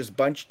solid group just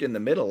bunched in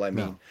the middle. I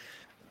Yeah. mean,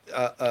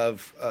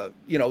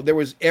 there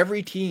was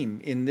every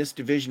team in this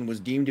division was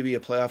deemed to be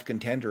a playoff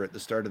contender at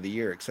the start of the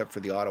year, except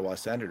for the Ottawa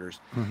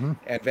Senators, Hmm.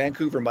 and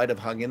Vancouver might have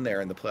hung in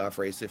there in the playoff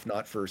race if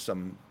not for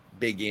some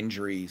big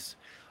injuries.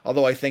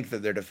 Although I think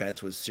that their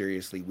defense was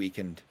seriously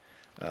weakened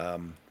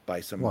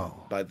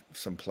Well, by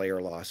some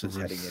player losses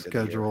the heading into the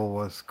year, schedule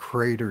was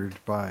cratered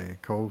by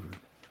COVID.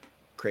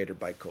 created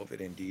by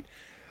COVID. Indeed,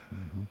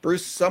 Hmm.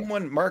 Bruce.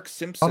 Someone, Mark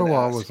Simpson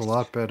Ottawa was a asks,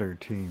 lot better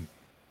team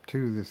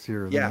too this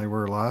year than yeah, they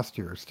were last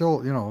year.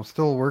 Still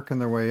working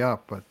their way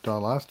up, but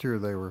last year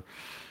they were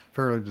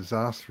fairly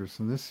disastrous,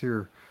 and this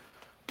year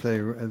they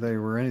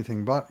were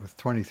anything but with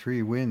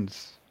 23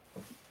 wins.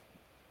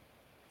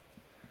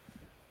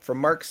 from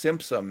Mark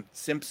Simpson,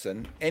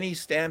 any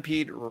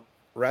Stampede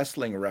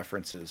wrestling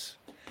references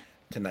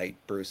tonight,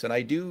 Bruce. And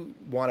I do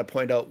want to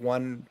point out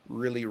one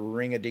really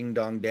ring a ding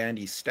dong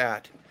dandy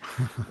stat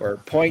or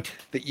point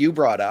that you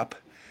brought up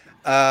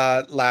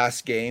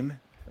last game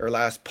or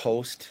last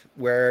post,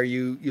 where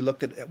you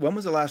looked at when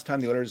was the last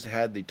time the Oilers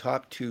had the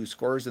top two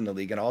scorers in the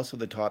league and also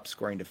the top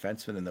scoring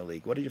defenseman in the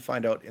league? What did you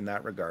find out in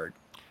that regard?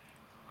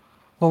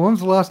 Well, when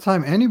was the last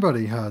time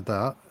anybody had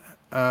that?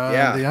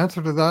 And Yeah, the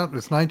answer to that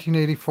is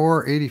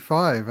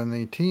 1984-85, and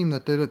the team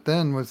that did it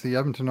then was the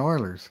Edmonton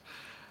Oilers,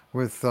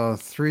 with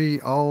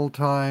three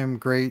all-time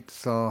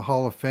greats,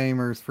 Hall of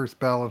Famers, first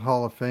ballot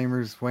Hall of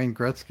Famers. Wayne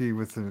Gretzky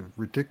with a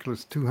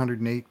ridiculous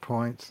 208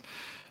 points.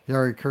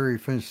 Yari Curry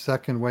finished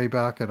second way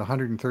back at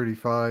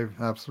 135.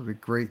 Absolutely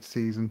great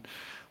season.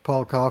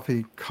 Paul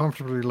Coffey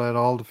comfortably led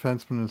all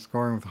defensemen in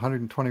scoring with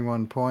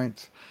 121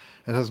 points.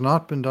 It has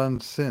not been done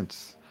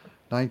since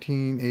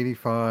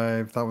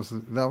 1985. That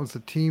was a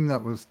team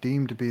that was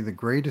deemed to be the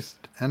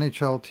greatest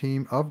NHL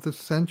team of the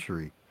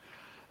century.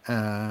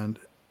 And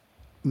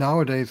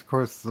nowadays, of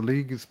course, the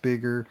league is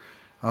bigger.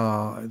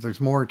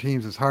 There's more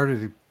teams. It's harder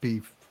to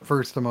be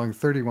first among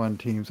 31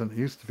 teams than it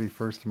used to be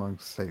first among,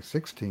 say,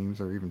 six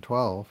teams or even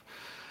 12.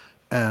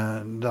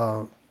 And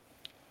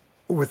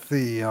with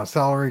the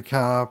salary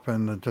cap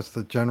and just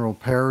the general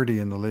parity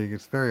in the league,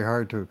 it's very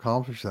hard to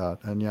accomplish that.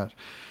 And yet,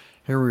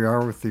 here we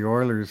are with the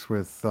Oilers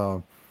with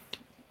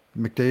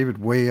McDavid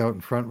way out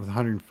in front with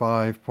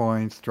 105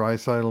 points,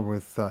 Draisaitl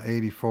with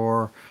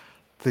 84.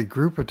 The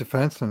group of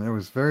defensemen, it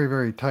was very,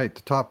 very tight.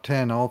 The top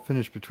 10 all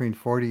finished between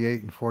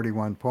 48 and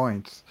 41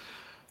 points.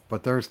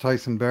 But there's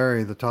Tyson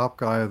Barrie, the top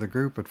guy of the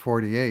group at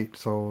 48,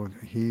 so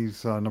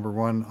he's number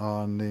one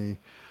on the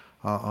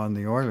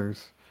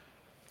Oilers.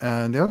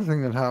 And the other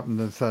thing that happened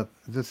is that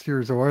this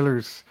year's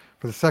Oilers,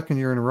 for the second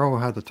year in a row,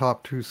 had the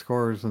top two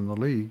scorers in the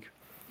league.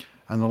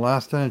 And the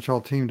last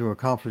NHL team to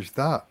accomplish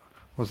that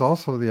was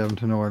also the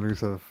Edmonton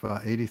Oilers of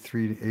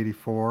 83 to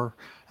 84,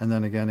 and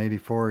then again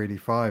 84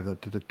 85,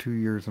 that did it 2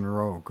 years in a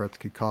row.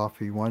 Gretzky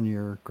Coffey 1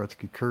 year,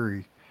 Gretzky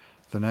Curry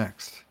the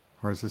next.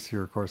 Whereas this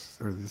year, of course,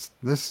 or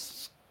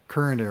this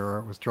current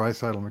era, it was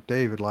Draisaitl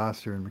McDavid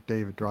last year, and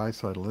McDavid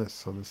Draisaitl this,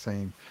 so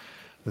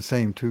the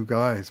same two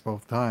guys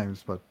both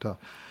times. But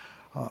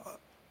uh,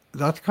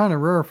 that's kind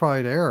of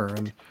rarefied air.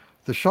 And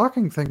the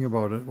shocking thing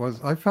about it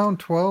was I found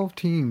 12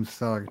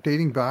 teams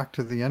dating back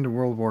to the end of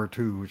World War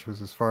II, which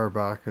was as far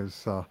back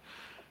as, the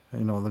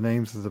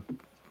names of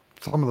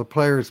some of the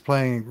players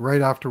playing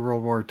right after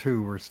World War II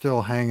were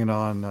still hanging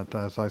on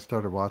as I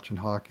started watching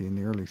hockey in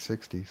the early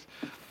 60s.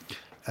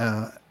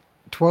 Uh,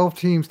 12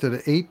 teams did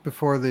it, 8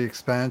 before the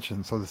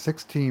expansion. So the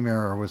 6 team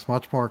era was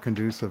much more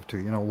conducive to,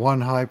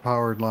 one high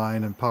powered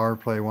line and power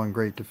play, one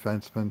great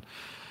defenseman.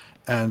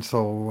 And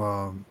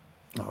so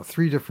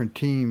 3 different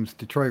teams,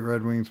 Detroit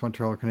Red Wings,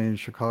 Montreal Canadiens,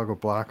 Chicago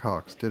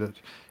Blackhawks, did it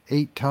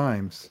 8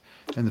 times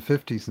in the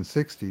 50s and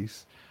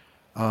 60s.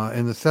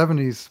 In the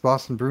 70s,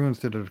 Boston Bruins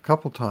did it a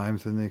couple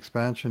times in the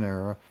expansion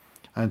era.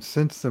 And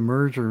since the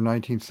merger in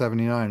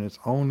 1979, it's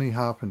only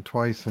happened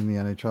twice in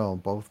the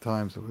NHL. Both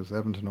times it was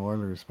Edmonton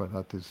Oilers, but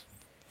at this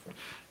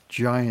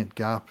giant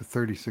gap of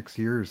 36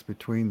 years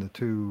between the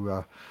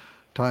two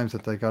times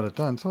that they got it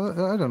done. So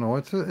I don't know.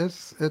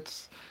 It's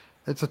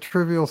a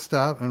trivial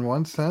stat in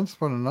one sense,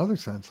 but in another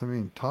sense, I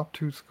mean, top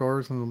two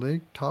scorers in the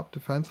league, top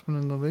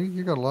defenseman in the league.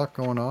 You got a lot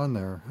going on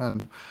there.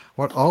 And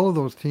what all of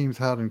those teams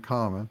had in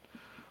common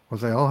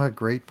was they all had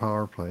great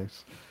power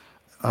plays,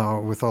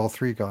 with all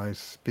 3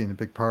 guys being a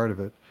big part of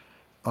it.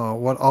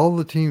 What all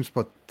the teams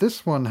but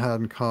this one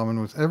had in common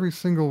was every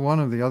single one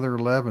of the other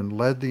 11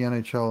 led the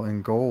NHL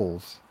in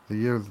goals the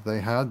year that they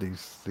had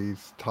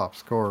these top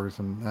scorers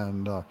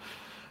and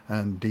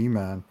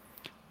D-man.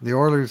 The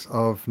Oilers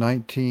of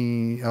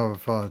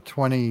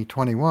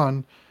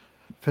 2021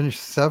 finished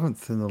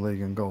 7th in the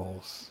league in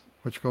goals,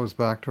 which goes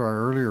back to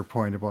our earlier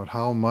point about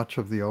how much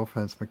of the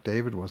offense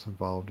McDavid was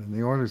involved in.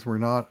 The Oilers were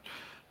not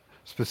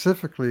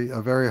specifically a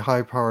very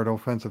high-powered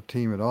offensive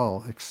team at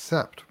all,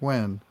 except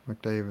when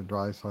McDavid,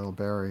 Draisaitl,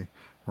 Barrie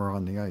were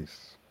on the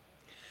ice.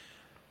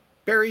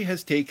 Barrie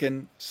has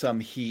taken some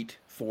heat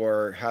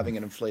for having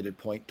an inflated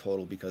point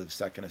total because of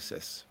second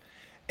assists,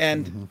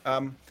 and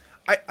Mm-hmm.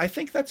 I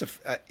think that's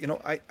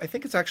I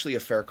think it's actually a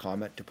fair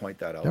comment to point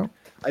that out. Yep, of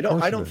I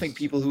course it don't think is.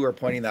 people who are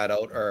pointing that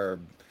out are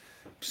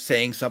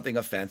saying something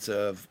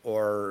offensive,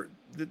 or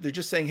they're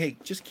just saying, hey,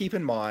 just keep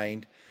in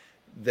mind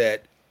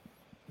that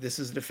this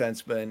is a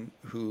defenseman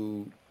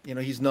who,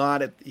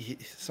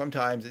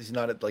 sometimes he's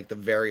not at like the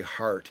very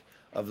heart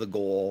of the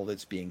goal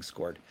that's being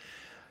scored.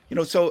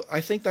 So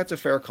I think that's a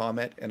fair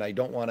comment, and I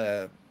don't want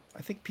to.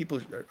 I think people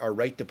are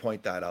right to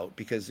point that out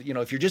because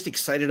if you're just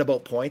excited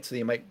about points, then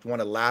you might want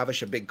to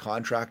lavish a big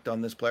contract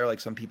on this player, like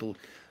some people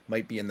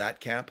might be in that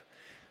camp.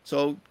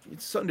 So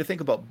it's something to think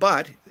about.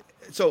 But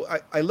so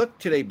I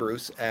looked today,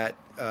 Bruce, at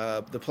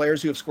the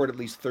players who have scored at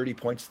least 30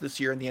 points this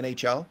year in the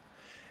NHL,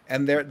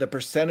 and the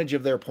percentage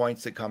of their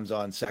points that comes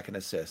on second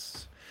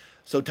assists.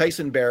 So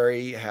Tyson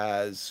Barrie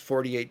has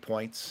 48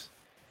 points,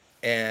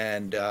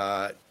 and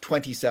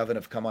 27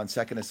 have come on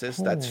second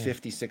assists. That's Oh,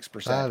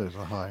 56%. that is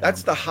a high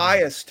That's the number. Yeah,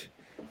 highest.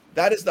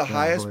 That is the yeah, I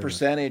highest believe it.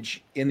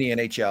 percentage in the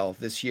NHL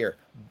this year.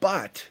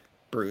 But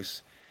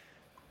Bruce,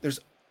 there's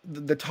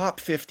the top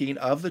 15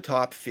 of the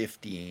top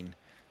 15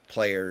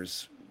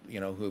 players,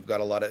 who've got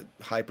a lot of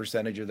high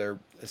percentage of their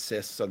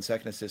assists on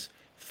second assists.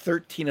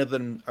 13 of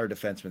them are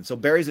defensemen. So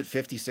Barry's at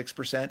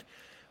 56%.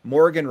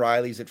 Morgan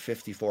Riley's at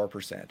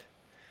 54%.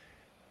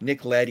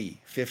 Nick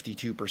Leddy,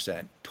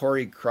 52%.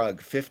 Torrey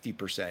Krug,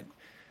 50%.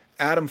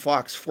 Adam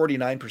Fox,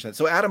 49%.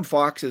 So Adam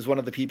Fox is one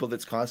of the people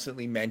that's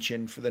constantly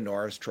mentioned for the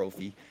Norris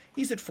Trophy.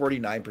 He's at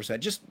 49%.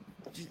 Just,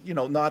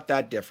 not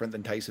that different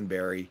than Tyson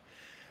Barrie.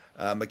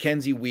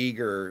 Mackenzie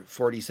Weegar,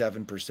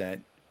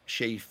 47%.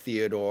 Shea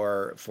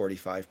Theodore,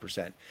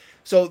 45%.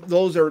 So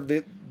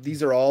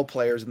these are all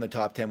players in the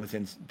top 10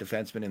 within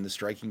defensemen in the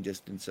striking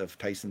distance of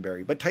Tyson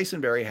Barrie. But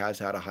Tyson Barrie has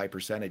had a high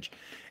percentage.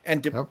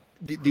 And Yep.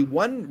 the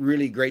one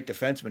really great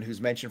defenseman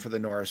who's mentioned for the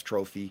Norris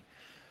Trophy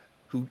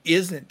who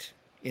isn't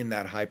in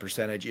that high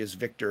percentage is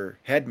Victor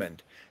Hedman.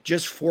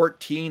 Just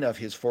 14 of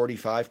his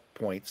 45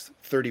 points,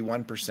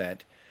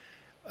 31%,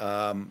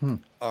 Hmm.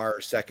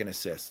 are second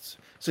assists.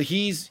 So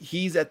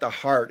he's at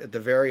the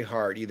very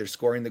heart, either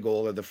scoring the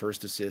goal or the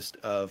first assist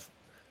of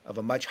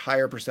a much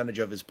higher percentage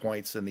of his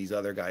points than these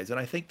other guys. And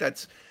I think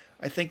that's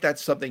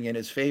something in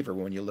his favor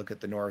when you look at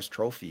the Norris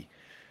Trophy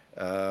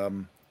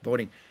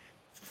voting.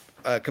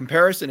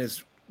 Comparison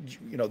is,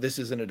 this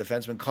isn't a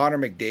defenseman. Connor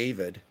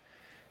McDavid,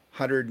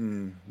 100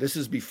 and this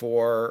is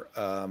before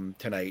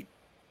tonight.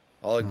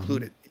 I'll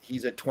include Mm-hmm. it.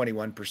 He's at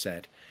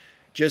 21%.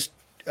 Just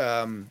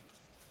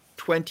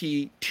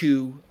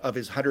 22 of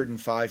his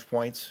 105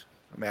 points.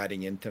 I'm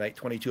adding in tonight.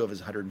 22 of his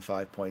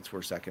 105 points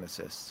were second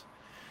assists.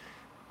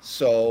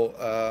 So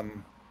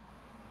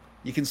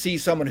You can see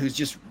someone who's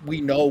just,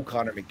 we know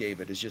Connor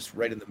McDavid is just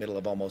right in the middle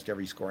of almost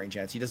every scoring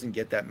chance. He doesn't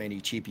get that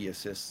many cheapy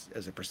assists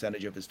as a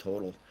percentage of his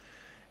total.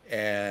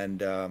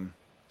 And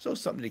so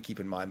something to keep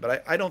in mind.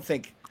 But I don't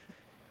think,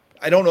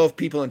 I don't know if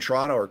people in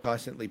Toronto are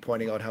constantly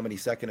pointing out how many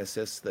second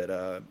assists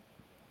that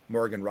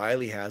Morgan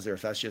Riley has, or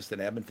if that's just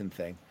an Edmonton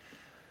thing.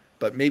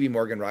 But maybe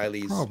Morgan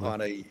Riley's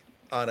Probably.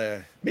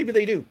 maybe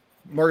they do.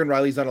 Morgan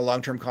Riley's on a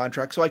long-term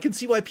contract, so I can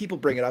see why people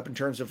bring it up in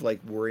terms of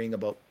like worrying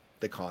about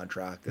the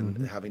contract and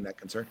Hmm. having that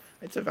concern.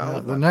 It's a Yeah,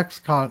 valid one.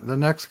 the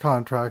next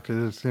contract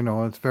is,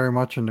 it's very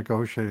much a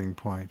negotiating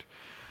point.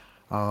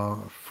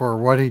 For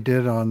what he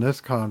did on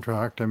this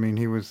contract, I mean,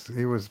 he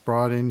was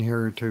brought in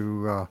here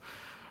to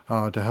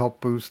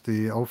help boost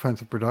the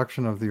offensive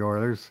production of the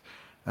Oilers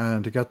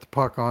and to get the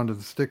puck onto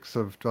the sticks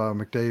of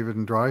McDavid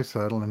and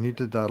Draisaitl, and he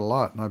did that a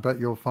lot. And I bet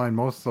you'll find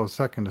most of those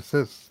second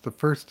assists, the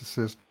first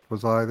assist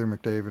was either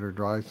McDavid or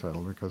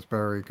Draisaitl because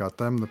Barry got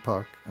them the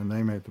puck and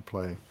they made the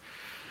play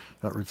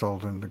that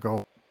resulted in the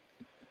goal.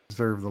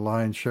 Deserve the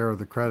lion's share of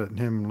the credit, and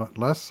him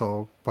less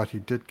so, but he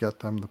did get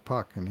them the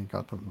puck, and he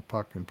got them the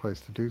puck in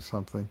place to do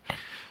something.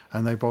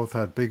 And they both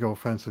had big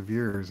offensive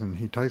years,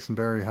 and Tyson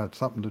Berry had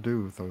something to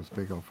do with those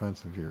big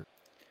offensive years.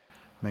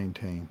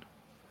 Maintain.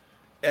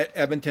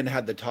 Edmonton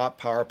had the top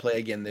power play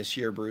again this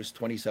year, Bruce,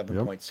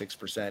 Yep.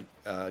 27.6%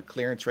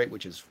 clearance rate,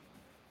 which is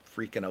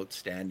freaking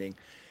outstanding.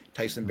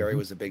 Tyson Berry Hmm.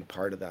 was a big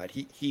part of that.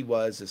 He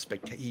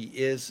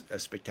is a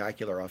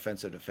spectacular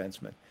offensive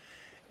defenseman,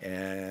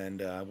 and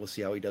we'll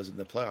see how he does in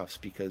the playoffs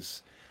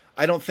because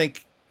I don't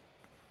think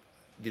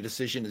the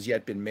decision has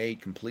yet been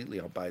made completely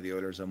by the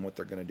Oilers on what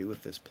they're going to do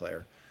with this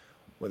player,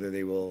 whether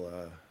they will,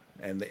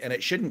 and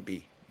it shouldn't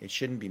be. It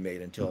shouldn't be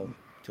made until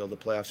the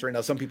playoffs. Right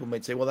now, some people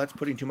might say, well, that's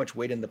putting too much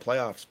weight in the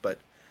playoffs, but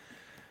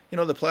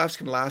the playoffs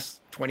can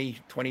last 20.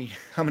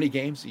 How many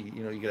games? You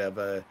could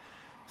have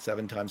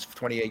 7 times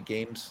 28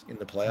 games in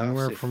the playoffs.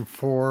 Anywhere If from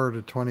 4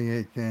 to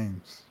 28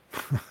 games.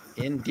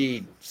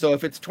 indeed, so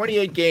if it's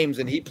 28 games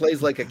and he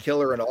plays like a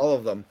killer in all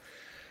of them,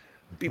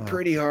 it'd be Uh,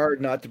 pretty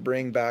hard not to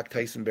bring back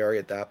Tyson Berry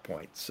at that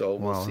point. So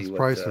we'll well, see his what.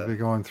 price would be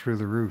going through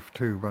the roof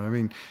too. But I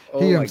mean,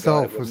 he Oh my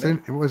God, it himself wouldn't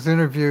it? was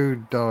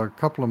interviewed a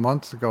couple of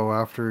months ago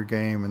after a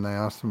game, and they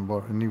asked him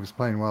about, and he was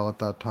playing well at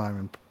that time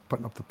and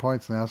putting up the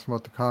points. And they asked him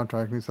about the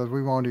contract, and he says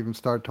we won't even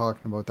start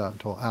talking about that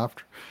until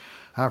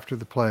after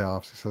the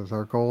playoffs. He says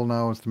our goal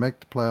now is to make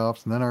the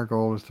playoffs, and then our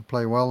goal is to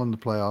play well in the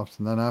playoffs,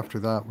 and then after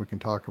that we can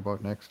talk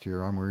about next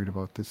year. I'm worried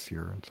about this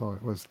year, and so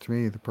it was to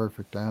me the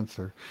perfect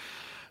answer.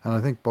 And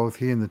I think both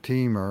he and the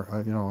team are,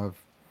 have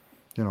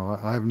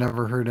I've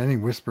never heard any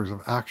whispers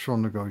of actual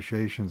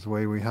negotiations the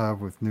way we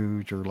have with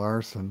Nuge or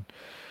Larson.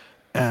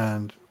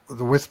 And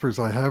the whispers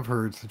I have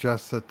heard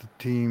suggest that the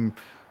team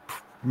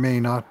may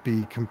not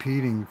be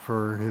competing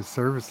for his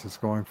services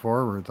going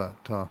forward.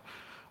 That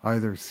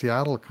either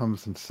Seattle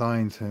comes and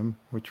signs him,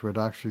 which would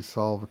actually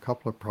solve a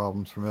couple of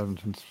problems from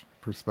Edmonton's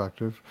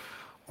perspective,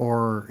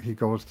 or he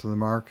goes to the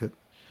market.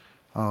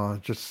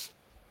 Just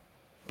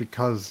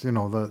because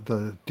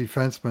the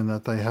defensemen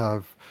that they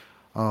have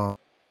uh,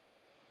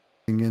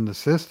 in the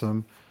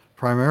system,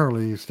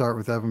 primarily you start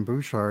with Evan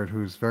Bouchard,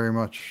 who's very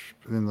much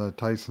in the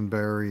Tyson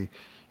Berry,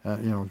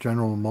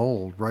 general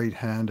mold,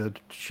 right-handed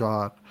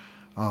shot,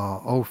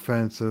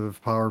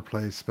 offensive power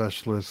play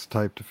specialist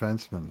type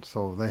defenseman.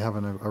 So they have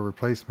a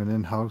replacement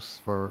in house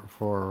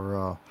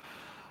for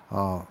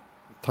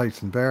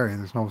Tyson Berry.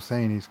 There's no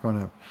saying he's going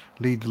to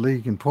lead the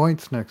league in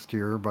points next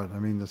year, but I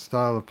mean the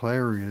style of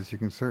player he is, you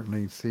can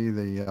certainly see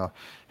the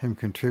him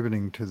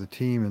contributing to the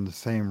team in the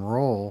same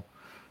role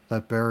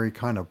that Barry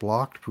kind of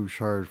blocked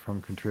Bouchard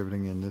from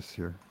contributing in this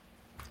year.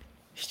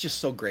 He's just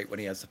so great when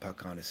he has the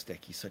puck on his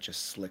stick. He's such a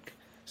slick,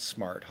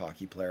 smart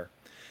hockey player.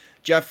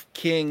 Jeff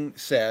King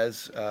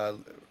says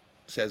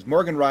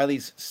Morgan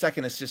Riley's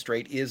second assist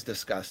rate is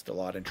discussed a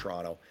lot in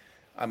Toronto.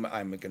 I'm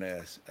going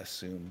to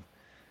assume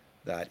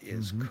that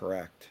is Hmm.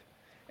 correct.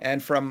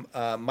 And from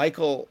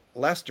Michael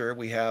Lester,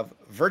 we have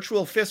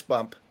virtual fist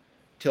bump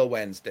till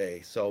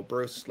Wednesday. So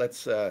Bruce,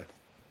 let's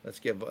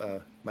give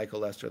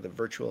Michael Lester the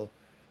virtual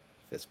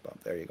fist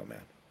bump. There you go,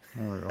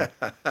 There we go.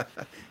 man.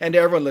 And to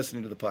everyone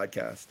listening to the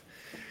podcast.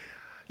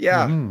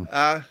 Yeah. Hmm.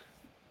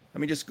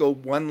 Let me just go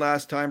one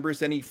last time,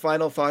 Bruce. Any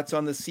final thoughts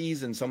on the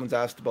season? Someone's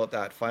asked about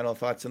that. Final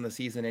thoughts on the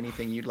season?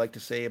 Anything you'd like to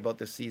say about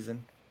the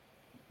season?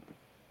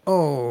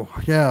 Oh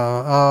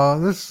yeah,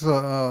 this is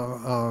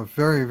a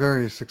very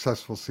very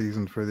successful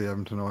season for the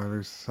Edmonton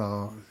Oilers.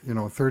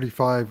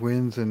 35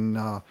 wins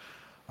in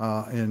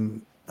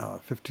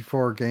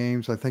 54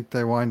 games. I think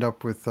they wind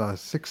up with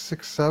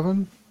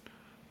 667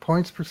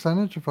 points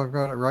percentage, if I've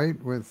got it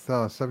right, with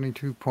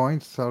 72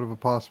 points out of a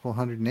possible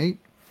 108.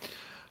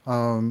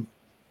 Um,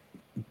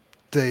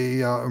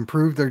 they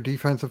improved their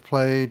defensive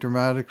play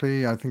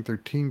dramatically. I think their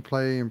team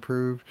play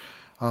improved.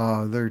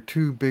 Their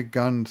two big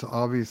guns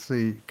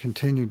obviously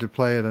continue to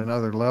play at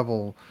another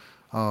level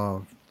uh,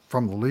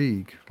 from the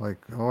league. Like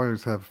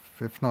Oilers have,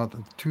 if not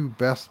the two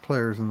best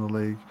players in the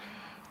league,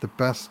 the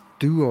best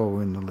duo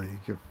in the league.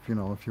 If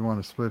you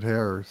want to split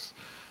hairs,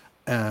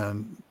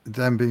 and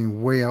them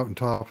being way out on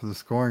top of the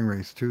scoring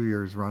race 2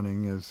 years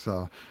running is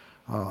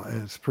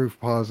proof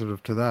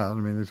positive to that. I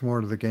mean, there's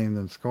more to the game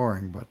than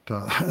scoring, but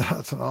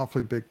that's an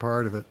awfully big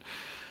part of it.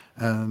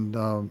 And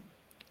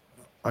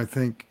I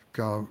think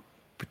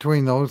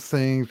between those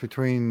things,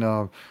 between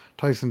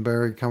Tyson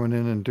Berry coming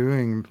in and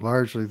doing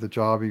largely the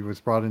job he was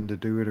brought in to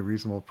do at a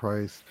reasonable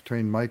price,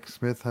 between Mike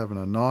Smith having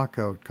a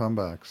knockout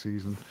comeback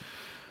season,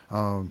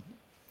 um,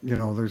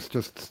 there's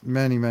just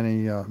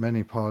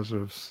many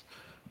positives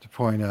to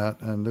point at.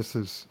 And this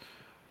is,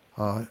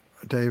 uh,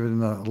 David, in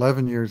the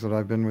 11 years that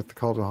I've been with the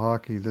Cult of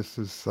Hockey, this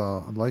is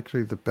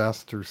likely the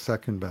best or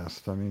second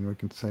best. I mean, we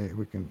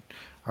can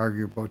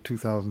argue about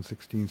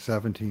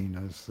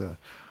 2016-17 as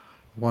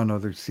one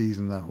other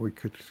season that we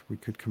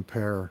could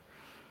compare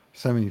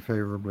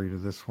semi-favorably to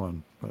this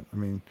one. But I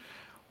mean,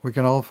 we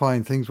can all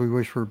find things we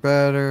wish were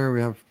better.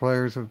 We have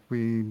players that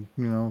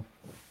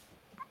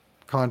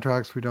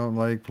contracts we don't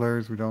like,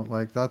 players we don't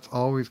like. That's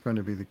always going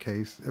to be the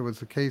case. It was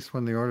the case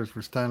when the Oilers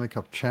were Stanley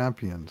Cup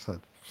champions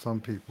that some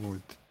people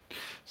would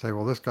say,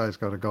 well, this guy's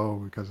got to go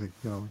because we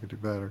could do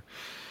better.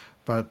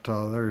 But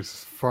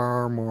there's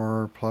far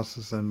more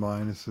pluses than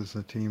minuses.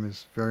 The team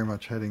is very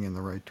much heading in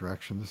the right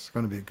direction. This is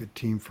going to be a good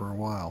team for a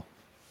while.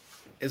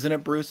 Isn't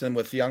it, Bruce? And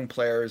with young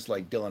players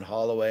like Dylan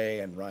Holloway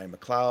and Ryan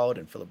McLeod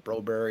and Philip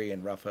Broberry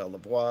and Raphael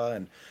Lavoie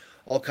and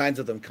all kinds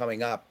of them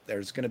coming up,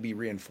 there's going to be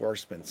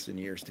reinforcements in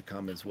years to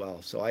come as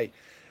well. So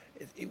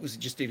it was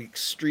just an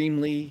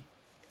extremely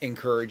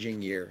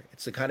encouraging year.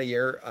 It's the kind of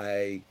year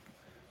I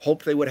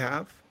hoped they would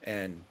have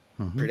and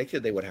Hmm.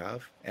 predicted they would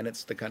have, and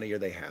it's the kind of year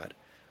they had.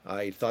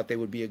 I thought they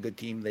would be a good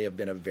team. They have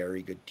been a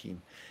very good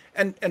team.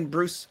 And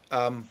Bruce,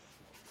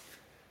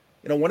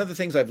 one of the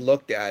things I've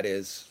looked at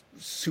is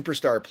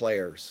superstar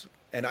players,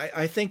 and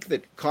I think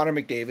that Connor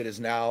McDavid is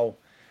now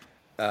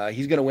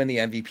he's going to win the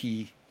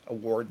MVP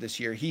award this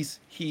year. He's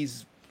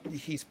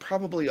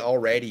probably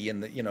already in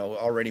the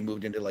already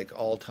moved into like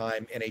all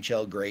time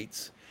NHL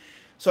greats.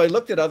 So I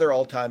looked at other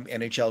all time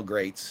NHL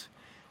greats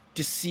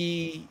to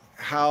see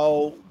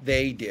how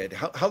they did.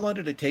 How long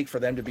did it take for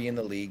them to be in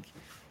the league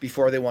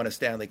before they won a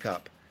Stanley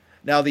Cup?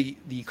 Now the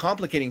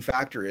complicating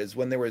factor is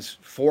when there was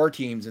four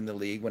teams in the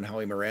league when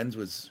Howie Morenz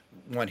was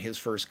won his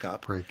first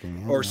cup,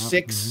 Breaking in, or yeah. Hmm.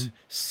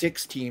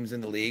 six teams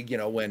in the league.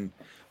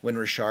 When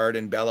Richard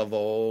and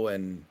Beliveau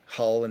and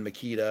Hull and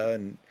Makita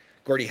and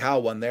Gordie Howe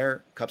won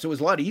their cups, it was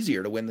a lot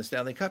easier to win the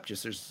Stanley Cup.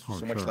 Just there's Oh,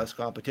 so much sure. less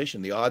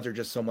competition. The odds are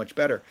just so much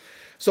better.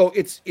 So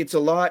it's a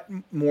lot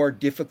more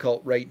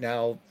difficult right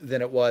now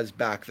than it was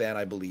back then,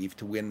 I believe,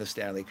 to win the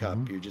Stanley Hmm.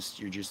 Cup. You're just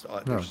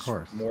Yeah, there's of just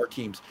course. more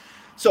teams.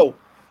 So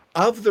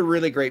of the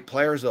really great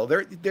players though,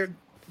 they're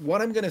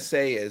what I'm going to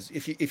say is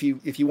if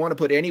you want to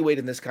put any weight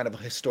in this kind of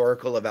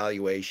historical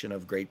evaluation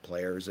of great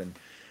players, and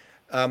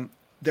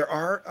there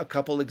are a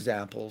couple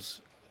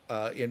examples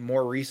in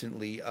more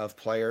recently of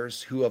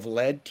players who have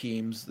led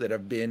teams that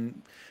have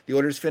been the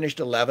Oilers finished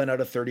 11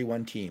 out of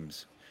 31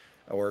 teams,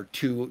 or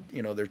two.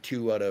 They're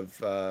two out of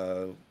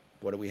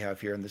what do we have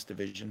here in this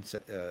division?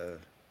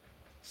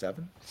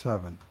 Seven,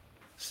 7.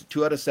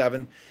 2 out of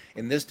 7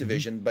 in this Hmm.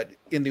 division, but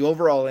in the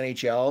overall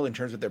NHL, in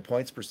terms of their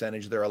points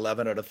percentage, they're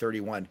 11 out of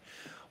 31.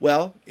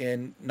 Well,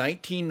 in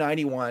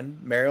 1991,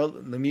 Mario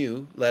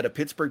Lemieux led a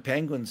Pittsburgh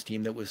Penguins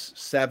team that was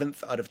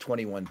seventh out of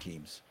 21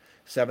 teams.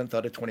 Seventh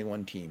out of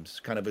 21 teams,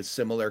 kind of a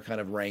similar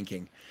kind of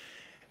ranking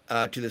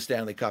to the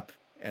Stanley Cup,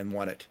 and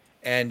won it.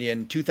 And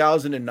in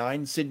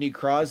 2009, Sidney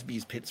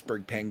Crosby's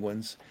Pittsburgh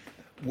Penguins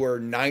were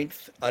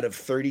ninth out of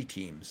 30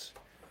 teams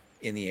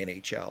in the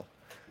NHL.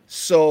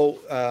 So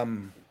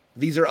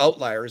these are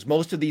outliers.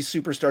 Most of these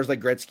superstars like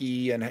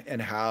Gretzky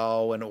and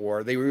Howe and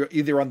Orr, they were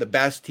either on the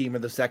best team or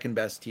the second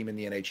best team in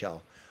the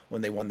NHL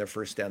when they won their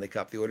first Stanley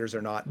Cup. The Oilers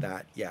are not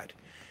that yet.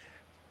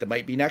 That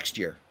might be next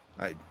year.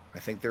 I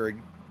think they're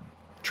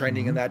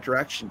trending in Hmm. that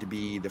direction to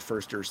be the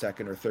first or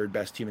second or third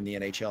best team in the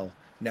NHL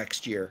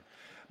next year.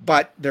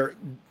 But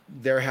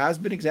there has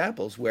been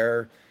examples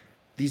where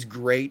these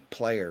great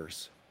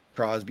players,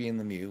 Crosby and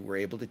Lemieux, were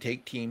able to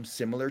take teams,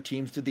 similar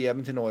teams to the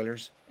Edmonton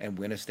Oilers, and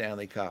win a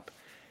Stanley Cup.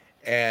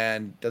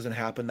 And doesn't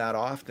happen that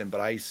often.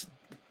 But I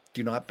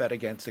do not bet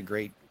against a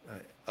great,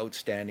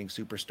 outstanding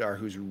superstar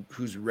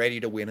who's ready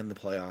to win in the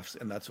playoffs,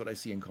 and that's what I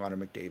see in Connor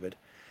McDavid.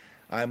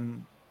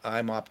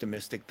 I'm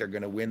optimistic they're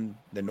going to win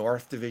the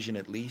North Division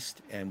at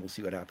least, and we'll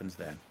see what happens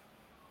then.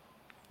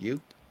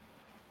 You?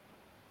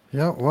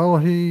 Yeah, well,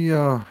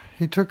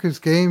 he took his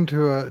game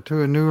to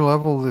a new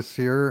level this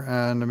year,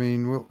 and I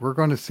mean we're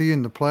going to see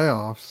in the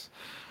playoffs.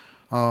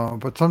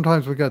 But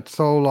sometimes we get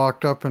so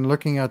locked up in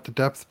looking at the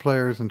depth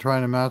players and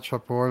trying to match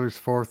up Oilers'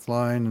 fourth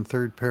line and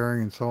third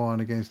pairing and so on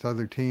against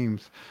other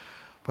teams.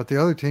 But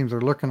the other teams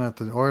are looking at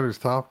the Oilers'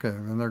 top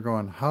game and they're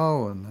going,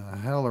 "How in the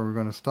hell are we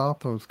going to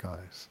stop those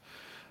guys?"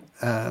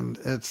 And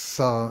it's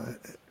a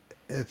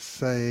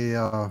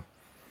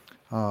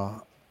uh,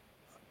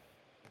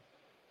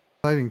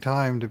 exciting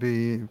time to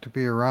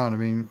be around. I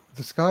mean,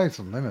 the sky's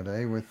the limit,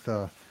 eh? With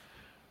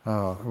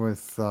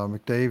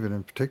McDavid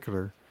in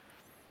particular.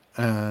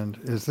 And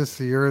is this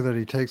the year that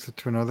he takes it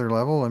to another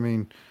level? I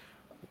mean,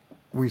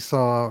 we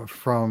saw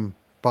from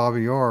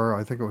Bobby Orr,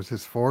 I think it was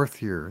his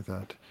fourth year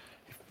that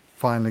he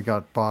finally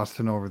got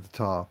Boston over the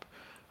top.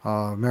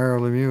 Mario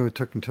Lemieux, it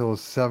took until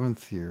his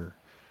seventh year.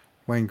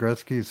 Wayne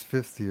Gretzky's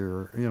fifth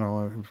year. You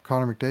know,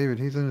 Connor McDavid,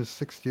 he's in his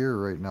sixth year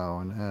right now,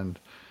 and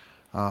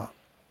uh,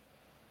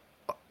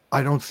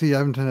 I don't see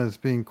Edmonton as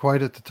being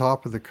quite at the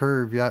top of the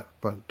curve yet.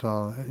 But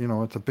you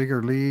know, it's a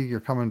bigger league. You're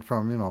coming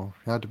from, you know,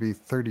 you had to be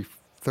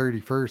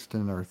 31st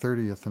in or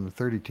 30th in a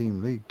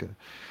 30-team league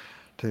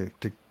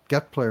to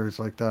get players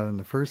like that in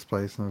the first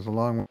place, and there's a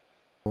long way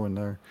to go,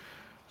 and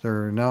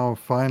they're now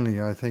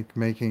finally, I think,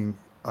 making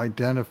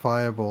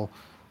identifiable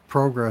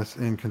progress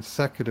in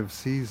consecutive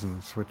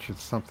seasons, which is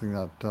something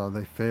that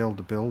they failed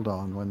to build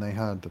on when they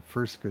had the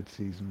first good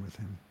season with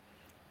him.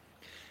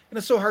 And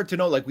it's so hard to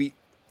know. Like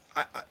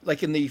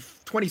like in the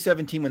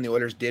 2017 when the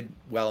Oilers did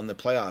well in the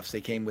playoffs,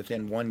 they came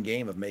within one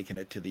game of making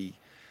it to the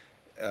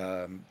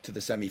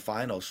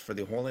semifinals for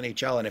the whole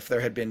NHL. And if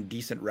there had been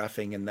decent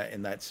reffing in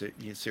that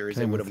series,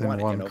 they Came would have within won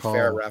it. You one know,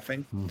 fair call.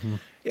 reffing. Hmm.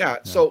 Yeah. Yeah.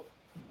 So,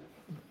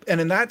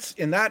 and in that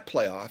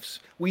playoffs,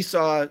 we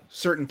saw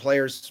certain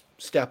players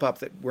step up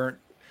that weren't.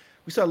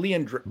 We saw Hmm.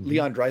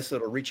 Leon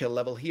Draisaitl reach a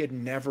level he had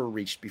never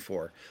reached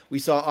before. We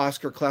saw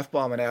Oscar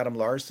Klefbom and Adam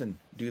Larson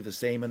do the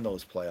same in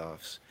those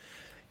playoffs.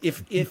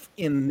 If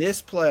in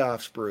this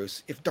playoffs,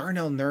 Bruce, if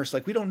Darnell Nurse,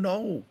 like we don't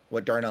know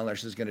what Darnell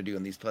Nurse is going to do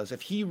in these playoffs,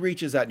 if he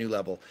reaches that new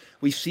level,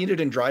 we've seen it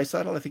in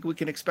Draisaitl. I think we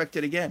can expect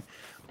it again.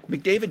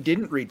 McDavid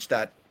didn't reach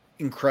that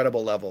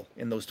incredible level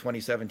in those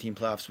 2017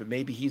 playoffs, but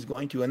maybe he's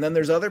going to. And then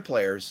there's other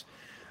players,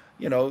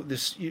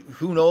 this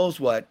who knows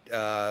what.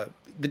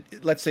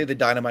 Let's say the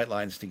Dynamite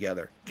lines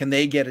together. Can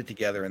they get it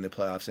together in the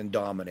playoffs and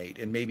dominate?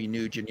 And maybe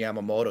Nuge and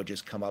Yamamoto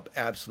just come up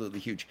absolutely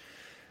huge.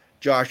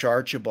 Josh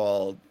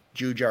Archibald,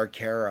 Jujar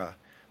Kara.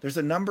 There's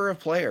a number of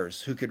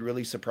players who could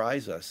really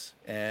surprise us,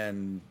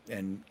 and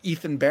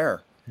Ethan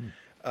Bear,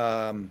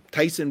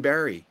 Tyson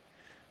Berry.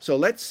 So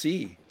let's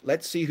see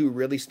who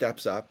really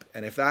steps up,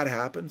 and if that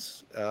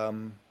happens,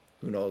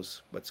 who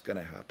knows what's going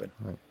to happen.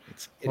 Right.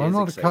 It Well, I'm is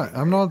not a kind.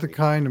 exciting I'm not the already.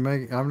 kind to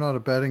make. I'm not a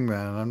betting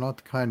man. I'm not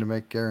the kind to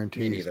make Me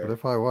guarantees. But neither.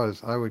 if I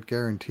was, I would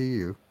guarantee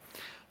you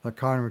that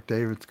Connor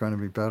McDavid's going to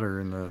be better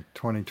in the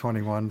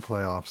 2021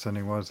 playoffs than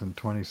he was in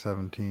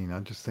 2017. I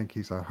just think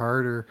he's a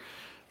harder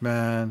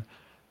man.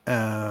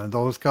 And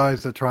those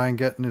guys that try and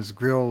get in his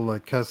grill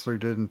like Kessler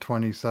did in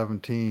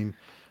 2017,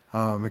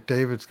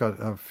 McDavid's got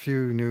a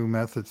few new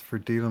methods for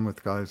dealing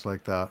with guys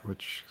like that,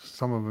 which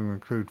some of them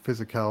include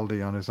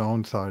physicality on his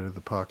own side of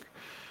the puck.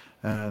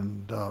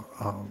 And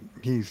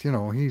he's, you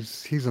know,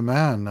 he's a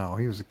man now.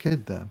 He was a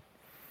kid then,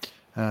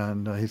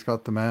 and he's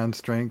got the man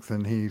strength,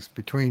 and he's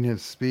between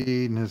his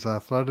speed and his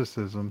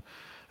athleticism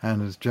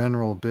and his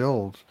general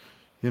build.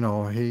 You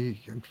know, he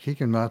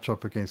can match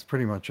up against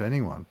pretty much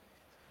anyone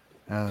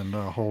and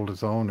hold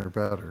his own or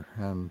better.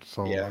 And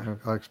so Yeah,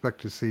 I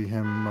expect to see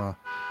him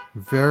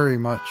very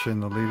much in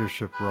the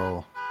leadership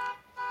role.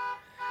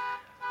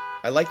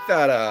 I like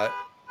that.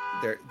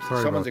 Sorry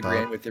Someone's about that.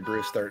 agreeing with you,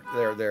 Bruce. They're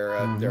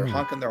Hmm.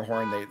 honking their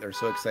horn. They're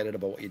so excited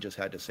about what you just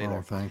had to say Oh,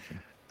 there. thank you.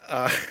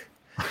 Uh,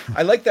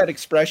 I like that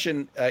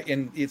expression.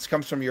 It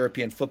comes from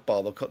European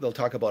football. They'll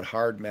talk about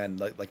hard men,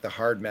 like the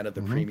hard men of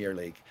the Hmm. Premier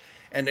League,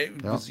 and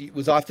Yeah. it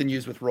was often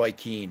used with Roy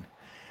Keane.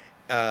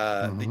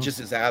 It Hmm. just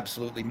is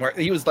absolutely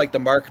he was like the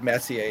Mark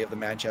Messier of the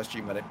Manchester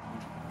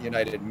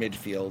United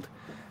midfield.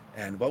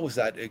 And what was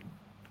that?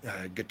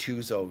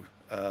 Gattuso,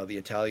 the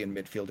Italian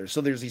midfielder.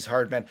 So there's these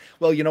hard men.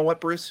 Well, you know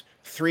what, Bruce?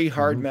 Three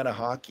hard Hmm. men of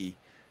hockey.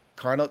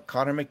 Connor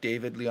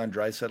McDavid, Leon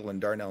Draisaitl,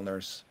 and Darnell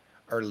Nurse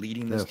are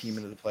leading this team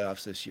Yes. into the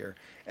playoffs this year.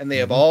 And they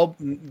have Hmm. all.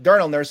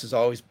 Darnell Nurse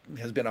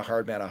has been a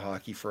hard man of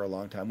hockey for a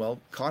long time.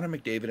 Well, Connor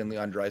McDavid and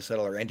Leon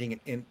Draisaitl are entering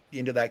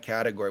into that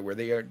category where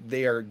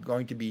they are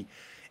going to be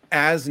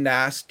as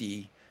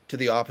nasty to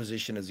the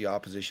opposition as the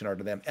opposition are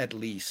to them, at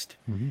least.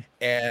 Hmm.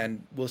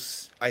 And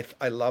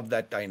I love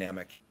that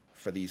dynamic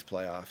for these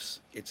playoffs.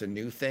 It's a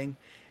new thing,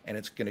 and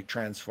it's going to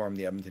transform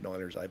the Edmonton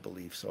Oilers, I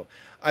believe. So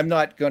I'm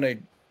not going to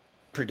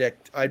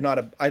predict. I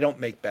don't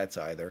make bets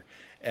either,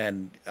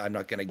 and I'm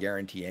not going to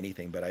guarantee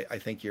anything. But I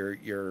think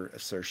your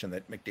assertion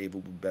that McDavid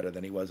will be better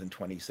than he was in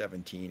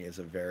 2017 is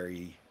a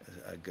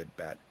good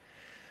bet.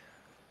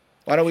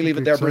 Why don't we Should leave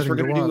be it there, Bruce?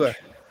 exciting to watch.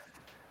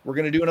 We're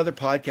going to do another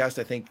podcast.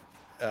 I think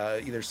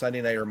either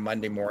Sunday night or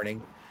Monday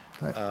morning.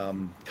 Hey,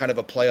 Kind of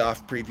a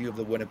playoff preview of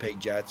the Winnipeg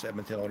Jets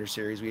Edmonton Oilers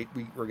series.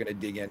 We're going to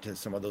dig into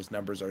some of those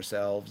numbers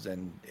ourselves,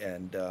 and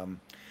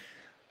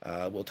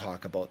we'll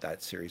talk about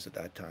that series at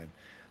that time.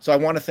 So I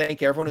want to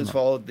thank everyone who's no.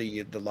 followed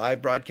the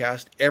live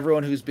broadcast,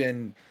 everyone who's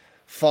been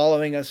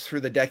following us through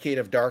the decade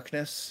of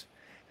darkness,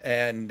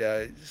 and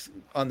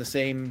on the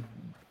same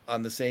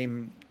on the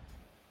same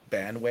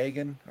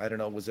bandwagon. I don't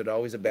know, was it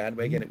always a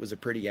bandwagon? Mhm. It was a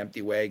pretty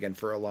empty wagon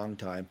for a long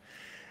time,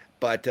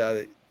 but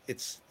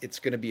it's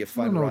going to be a I don't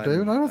fun know, David.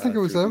 run I don't think it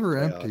was through these ever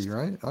playoffs. empty,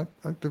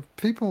 right? The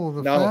people,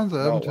 the No, fans of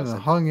no, it Edmonton have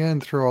wasn't. hung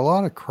in through a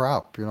lot of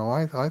crap. You know,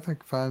 I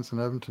think fans in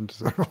Edmonton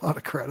deserve a lot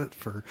of credit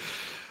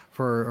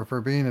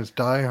for being as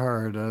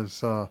diehard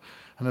as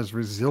and as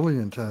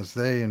resilient as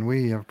they and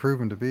we have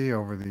proven to be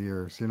over the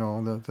years. You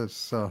know that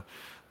that's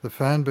the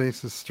fan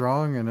base is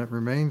strong and it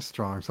remains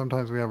strong.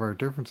 Sometimes we have our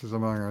differences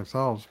among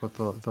ourselves, but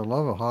the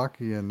love of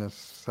hockey in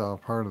this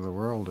part of the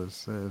world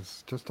is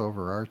just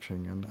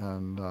overarching.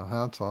 And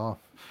hats off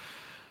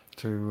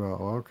to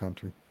Oil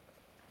Country.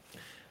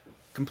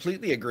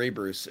 Completely agree,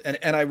 Bruce.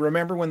 And I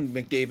remember when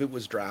McDavid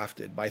was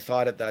drafted, my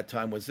thought at that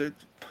time was that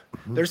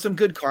Mhm. there's some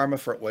good karma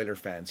for Oiler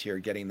fans here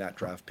getting that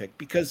draft pick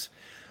because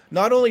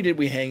not only did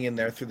we hang in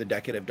there through the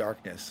decade of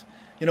darkness,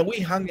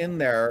 we hung in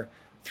there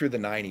through the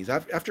 90s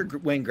after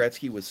Wayne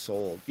Gretzky was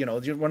sold.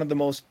 Just one of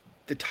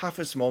the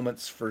toughest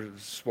moments for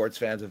sports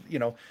fans of,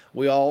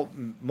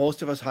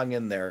 most of us hung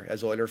in there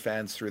as Oiler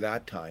fans through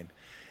that time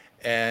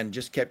and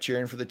just kept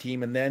cheering for the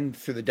team. And then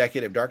through the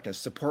decade of darkness,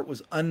 support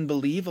was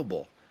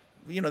unbelievable.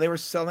 They were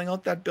selling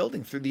out that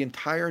building through the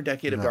entire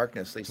decade of Yeah,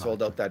 darkness. They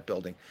sold exactly. out that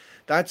building.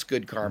 That's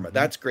good karma. Hmm.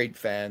 That's great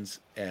fans.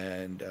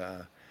 And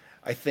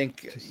I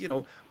think, Just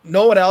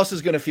no one else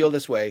is going to feel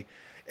this way.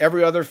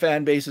 Every other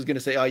fan base is going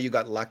to say, oh, you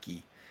got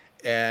lucky.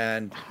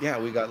 And yeah,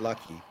 we got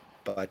lucky.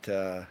 But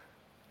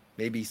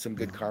maybe some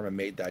good yeah. karma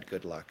made that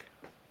good luck.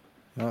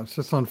 Yeah, it's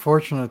just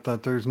unfortunate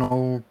that there's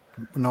no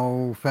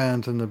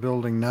fans in the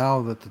building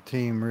now that the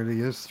team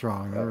really is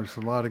strong. There Oh, was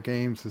a lot of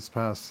games this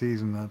past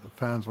season that the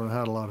fans would have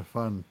had a lot of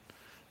fun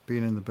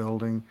being in the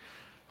building.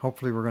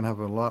 Hopefully, we're going to have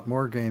a lot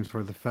more games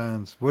where the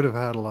fans would have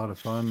had a lot of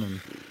fun,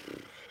 and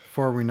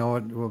before we know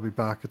it, we'll be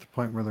back at the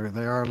point where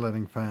they are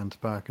letting fans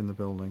back in the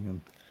building,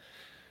 and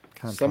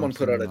can't tell them someone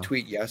put soon out a enough.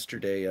 tweet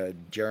yesterday.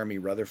 Jeremy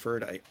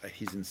Rutherford,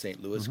 he's in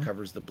St. Louis, Hmm.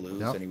 covers the Blues,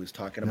 Yep, and he was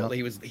talking about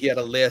yep, he had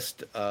a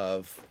list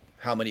of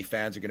how many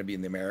fans are going to be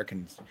in the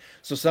Americans.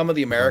 So some of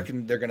the right.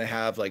 American they're going to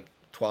have like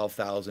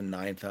 12,000,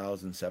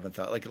 9,000,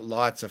 7,000, like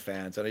lots of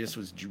fans, and I just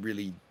was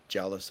really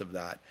jealous of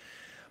that.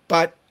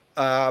 But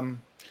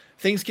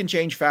things can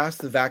change fast.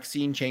 The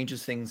vaccine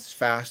changes things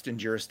fast in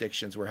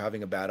jurisdictions. We're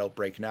having a bad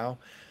outbreak now,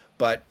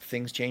 but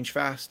things change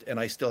fast. And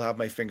I still have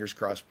my fingers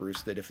crossed,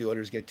 Bruce, that if the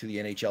Oilers get to the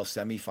NHL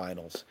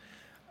semifinals,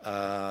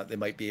 they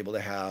might be able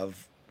to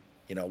have,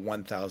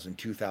 1,000,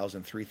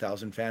 2,000,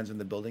 3,000 fans in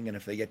the building. And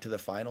if they get to the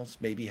finals,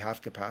 maybe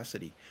half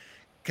capacity.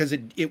 Because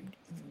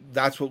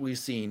that's what we've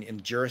seen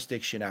in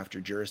jurisdiction after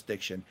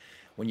jurisdiction.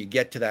 When you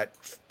get to that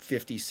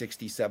 50,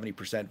 60,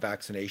 70%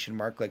 vaccination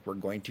mark, like we're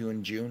going to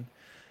in June,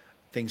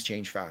 things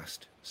change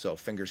fast. So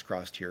fingers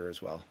crossed here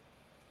as well.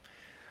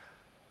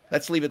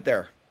 Let's leave it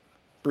there.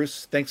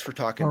 Bruce, thanks for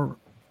talking. All,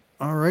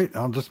 all right,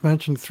 I'll just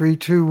mention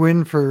 3-2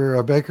 win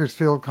for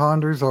Bakersfield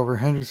Condors over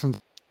Henderson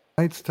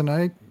Knights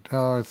tonight,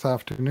 this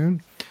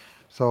afternoon.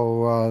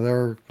 So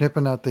they're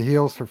nipping at the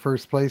heels for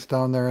first place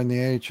down there in the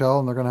AHL,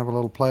 and they're going to have a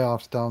little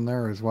playoffs down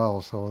there as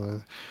well.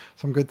 So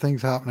some good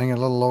things happening a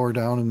little lower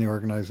down in the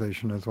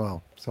organization as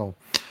well. So,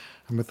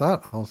 and with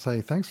that, I'll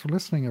say thanks for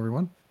listening,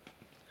 everyone.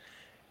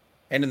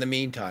 And in the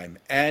meantime,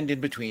 and in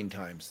between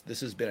times,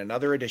 this has been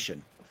another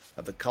edition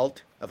of the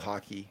Cult of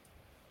Hockey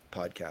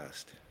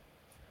podcast.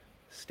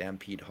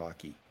 Stampede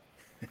Hockey.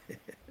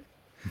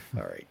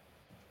 All right.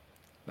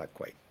 Not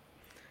quite.